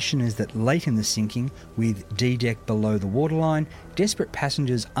explanation is that late in the sinking, with D-deck below the waterline, desperate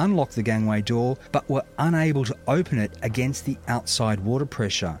passengers unlocked the gangway door but were unable to open it against the outside water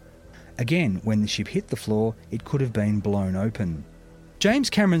pressure. Again, when the ship hit the floor, it could have been blown open.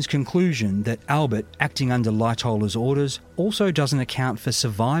 James Cameron's conclusion that Albert, acting under Lightoller's orders, also doesn't account for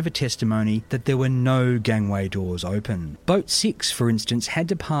survivor testimony that there were no gangway doors open. Boat 6, for instance, had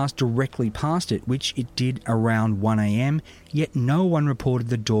to pass directly past it, which it did around 1 a.m, yet no one reported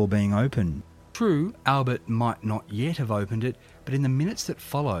the door being open. True, Albert might not yet have opened it, but in the minutes that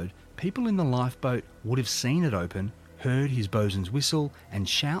followed, people in the lifeboat would have seen it open, heard his bosun's whistle and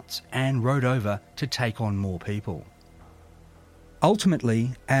shouts, and rowed over to take on more people.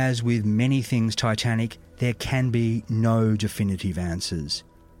 Ultimately, as with many things Titanic, there can be no definitive answers.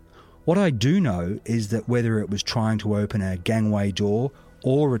 What I do know is that whether it was trying to open a gangway door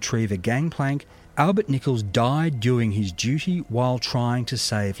or retrieve a gangplank, Albert Nichols died doing his duty while trying to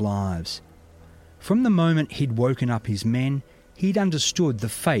save lives. From the moment he'd woken up his men, he'd understood the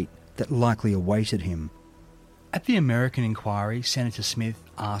fate that likely awaited him. At the American inquiry, Senator Smith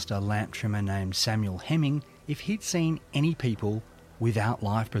asked a lamp trimmer named Samuel Hemming if he'd seen any people without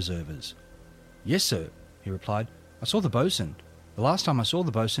life preservers. "Yes, sir," he replied. "I saw the bosun. The last time I saw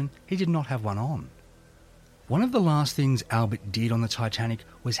the bosun, he did not have one on." One of the last things Albert did on the Titanic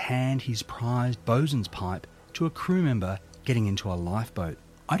was hand his prized bosun's pipe to a crew member getting into a lifeboat.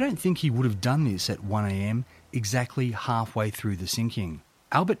 I don't think he would have done this at 1 a.m, exactly halfway through the sinking.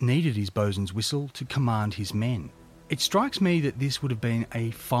 Albert needed his bosun's whistle to command his men. It strikes me that this would have been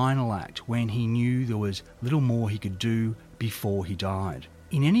a final act when he knew there was little more he could do before he died.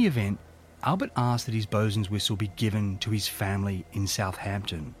 In any event, Albert asked that his bosun's whistle be given to his family in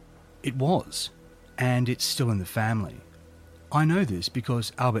Southampton. It was, and it's still in the family. I know this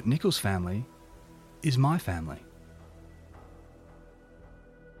because Albert Nichols' family is my family.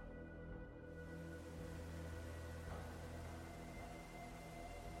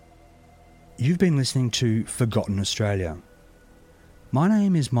 You've been listening to Forgotten Australia. My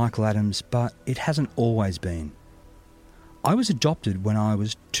name is Michael Adams, but it hasn't always been. I was adopted when I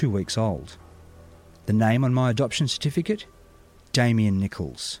was 2 weeks old. The name on my adoption certificate? Damien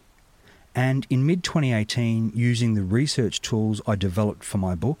Nichols. And in mid-2018, using the research tools I developed for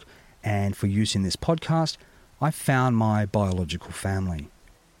my book and for use in this podcast, I found my biological family.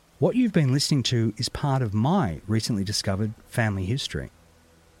 What you've been listening to is part of my recently discovered family history.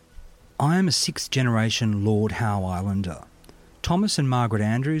 I am a sixth-generation Lord Howe Islander. Thomas and Margaret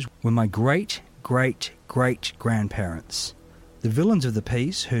Andrews were my great-great-great-grandparents. The villains of the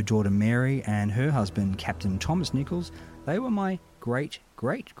piece, her daughter Mary and her husband Captain Thomas Nichols, they were my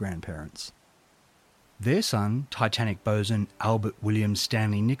great-great-grandparents. Their son, Titanic bosun Albert William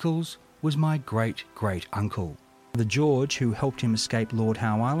Stanley Nichols, was my great-great-uncle. The George who helped him escape Lord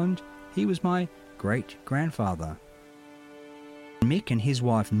Howe Island, he was my great-grandfather. Mick and his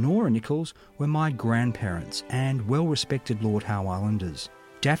wife Nora Nichols were my grandparents and well-respected Lord Howe Islanders.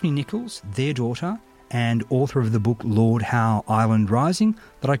 Daphne Nichols, their daughter, and author of the book Lord Howe Island Rising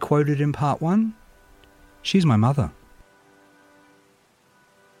that I quoted in part 1, she's my mother.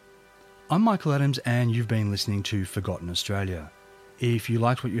 I'm Michael Adams and you've been listening to Forgotten Australia. If you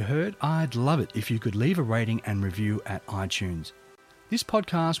liked what you heard, I'd love it if you could leave a rating and review at iTunes. This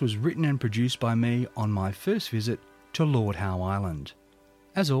podcast was written and produced by me on my first visit to Lord Howe Island.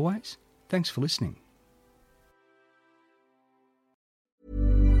 As always, thanks for listening.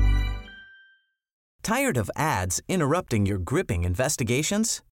 Tired of ads interrupting your gripping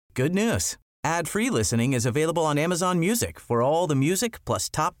investigations? Good news. Ad-free listening is available on Amazon Music for all the music plus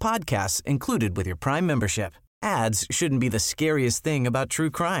top podcasts included with your Prime membership. Ads shouldn't be the scariest thing about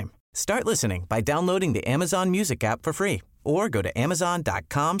true crime. Start listening by downloading the Amazon Music app for free or go to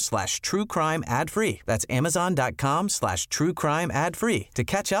amazon.com/truecrime ad-free. That's amazon.com/truecrime ad-free to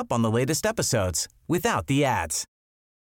catch up on the latest episodes without the ads.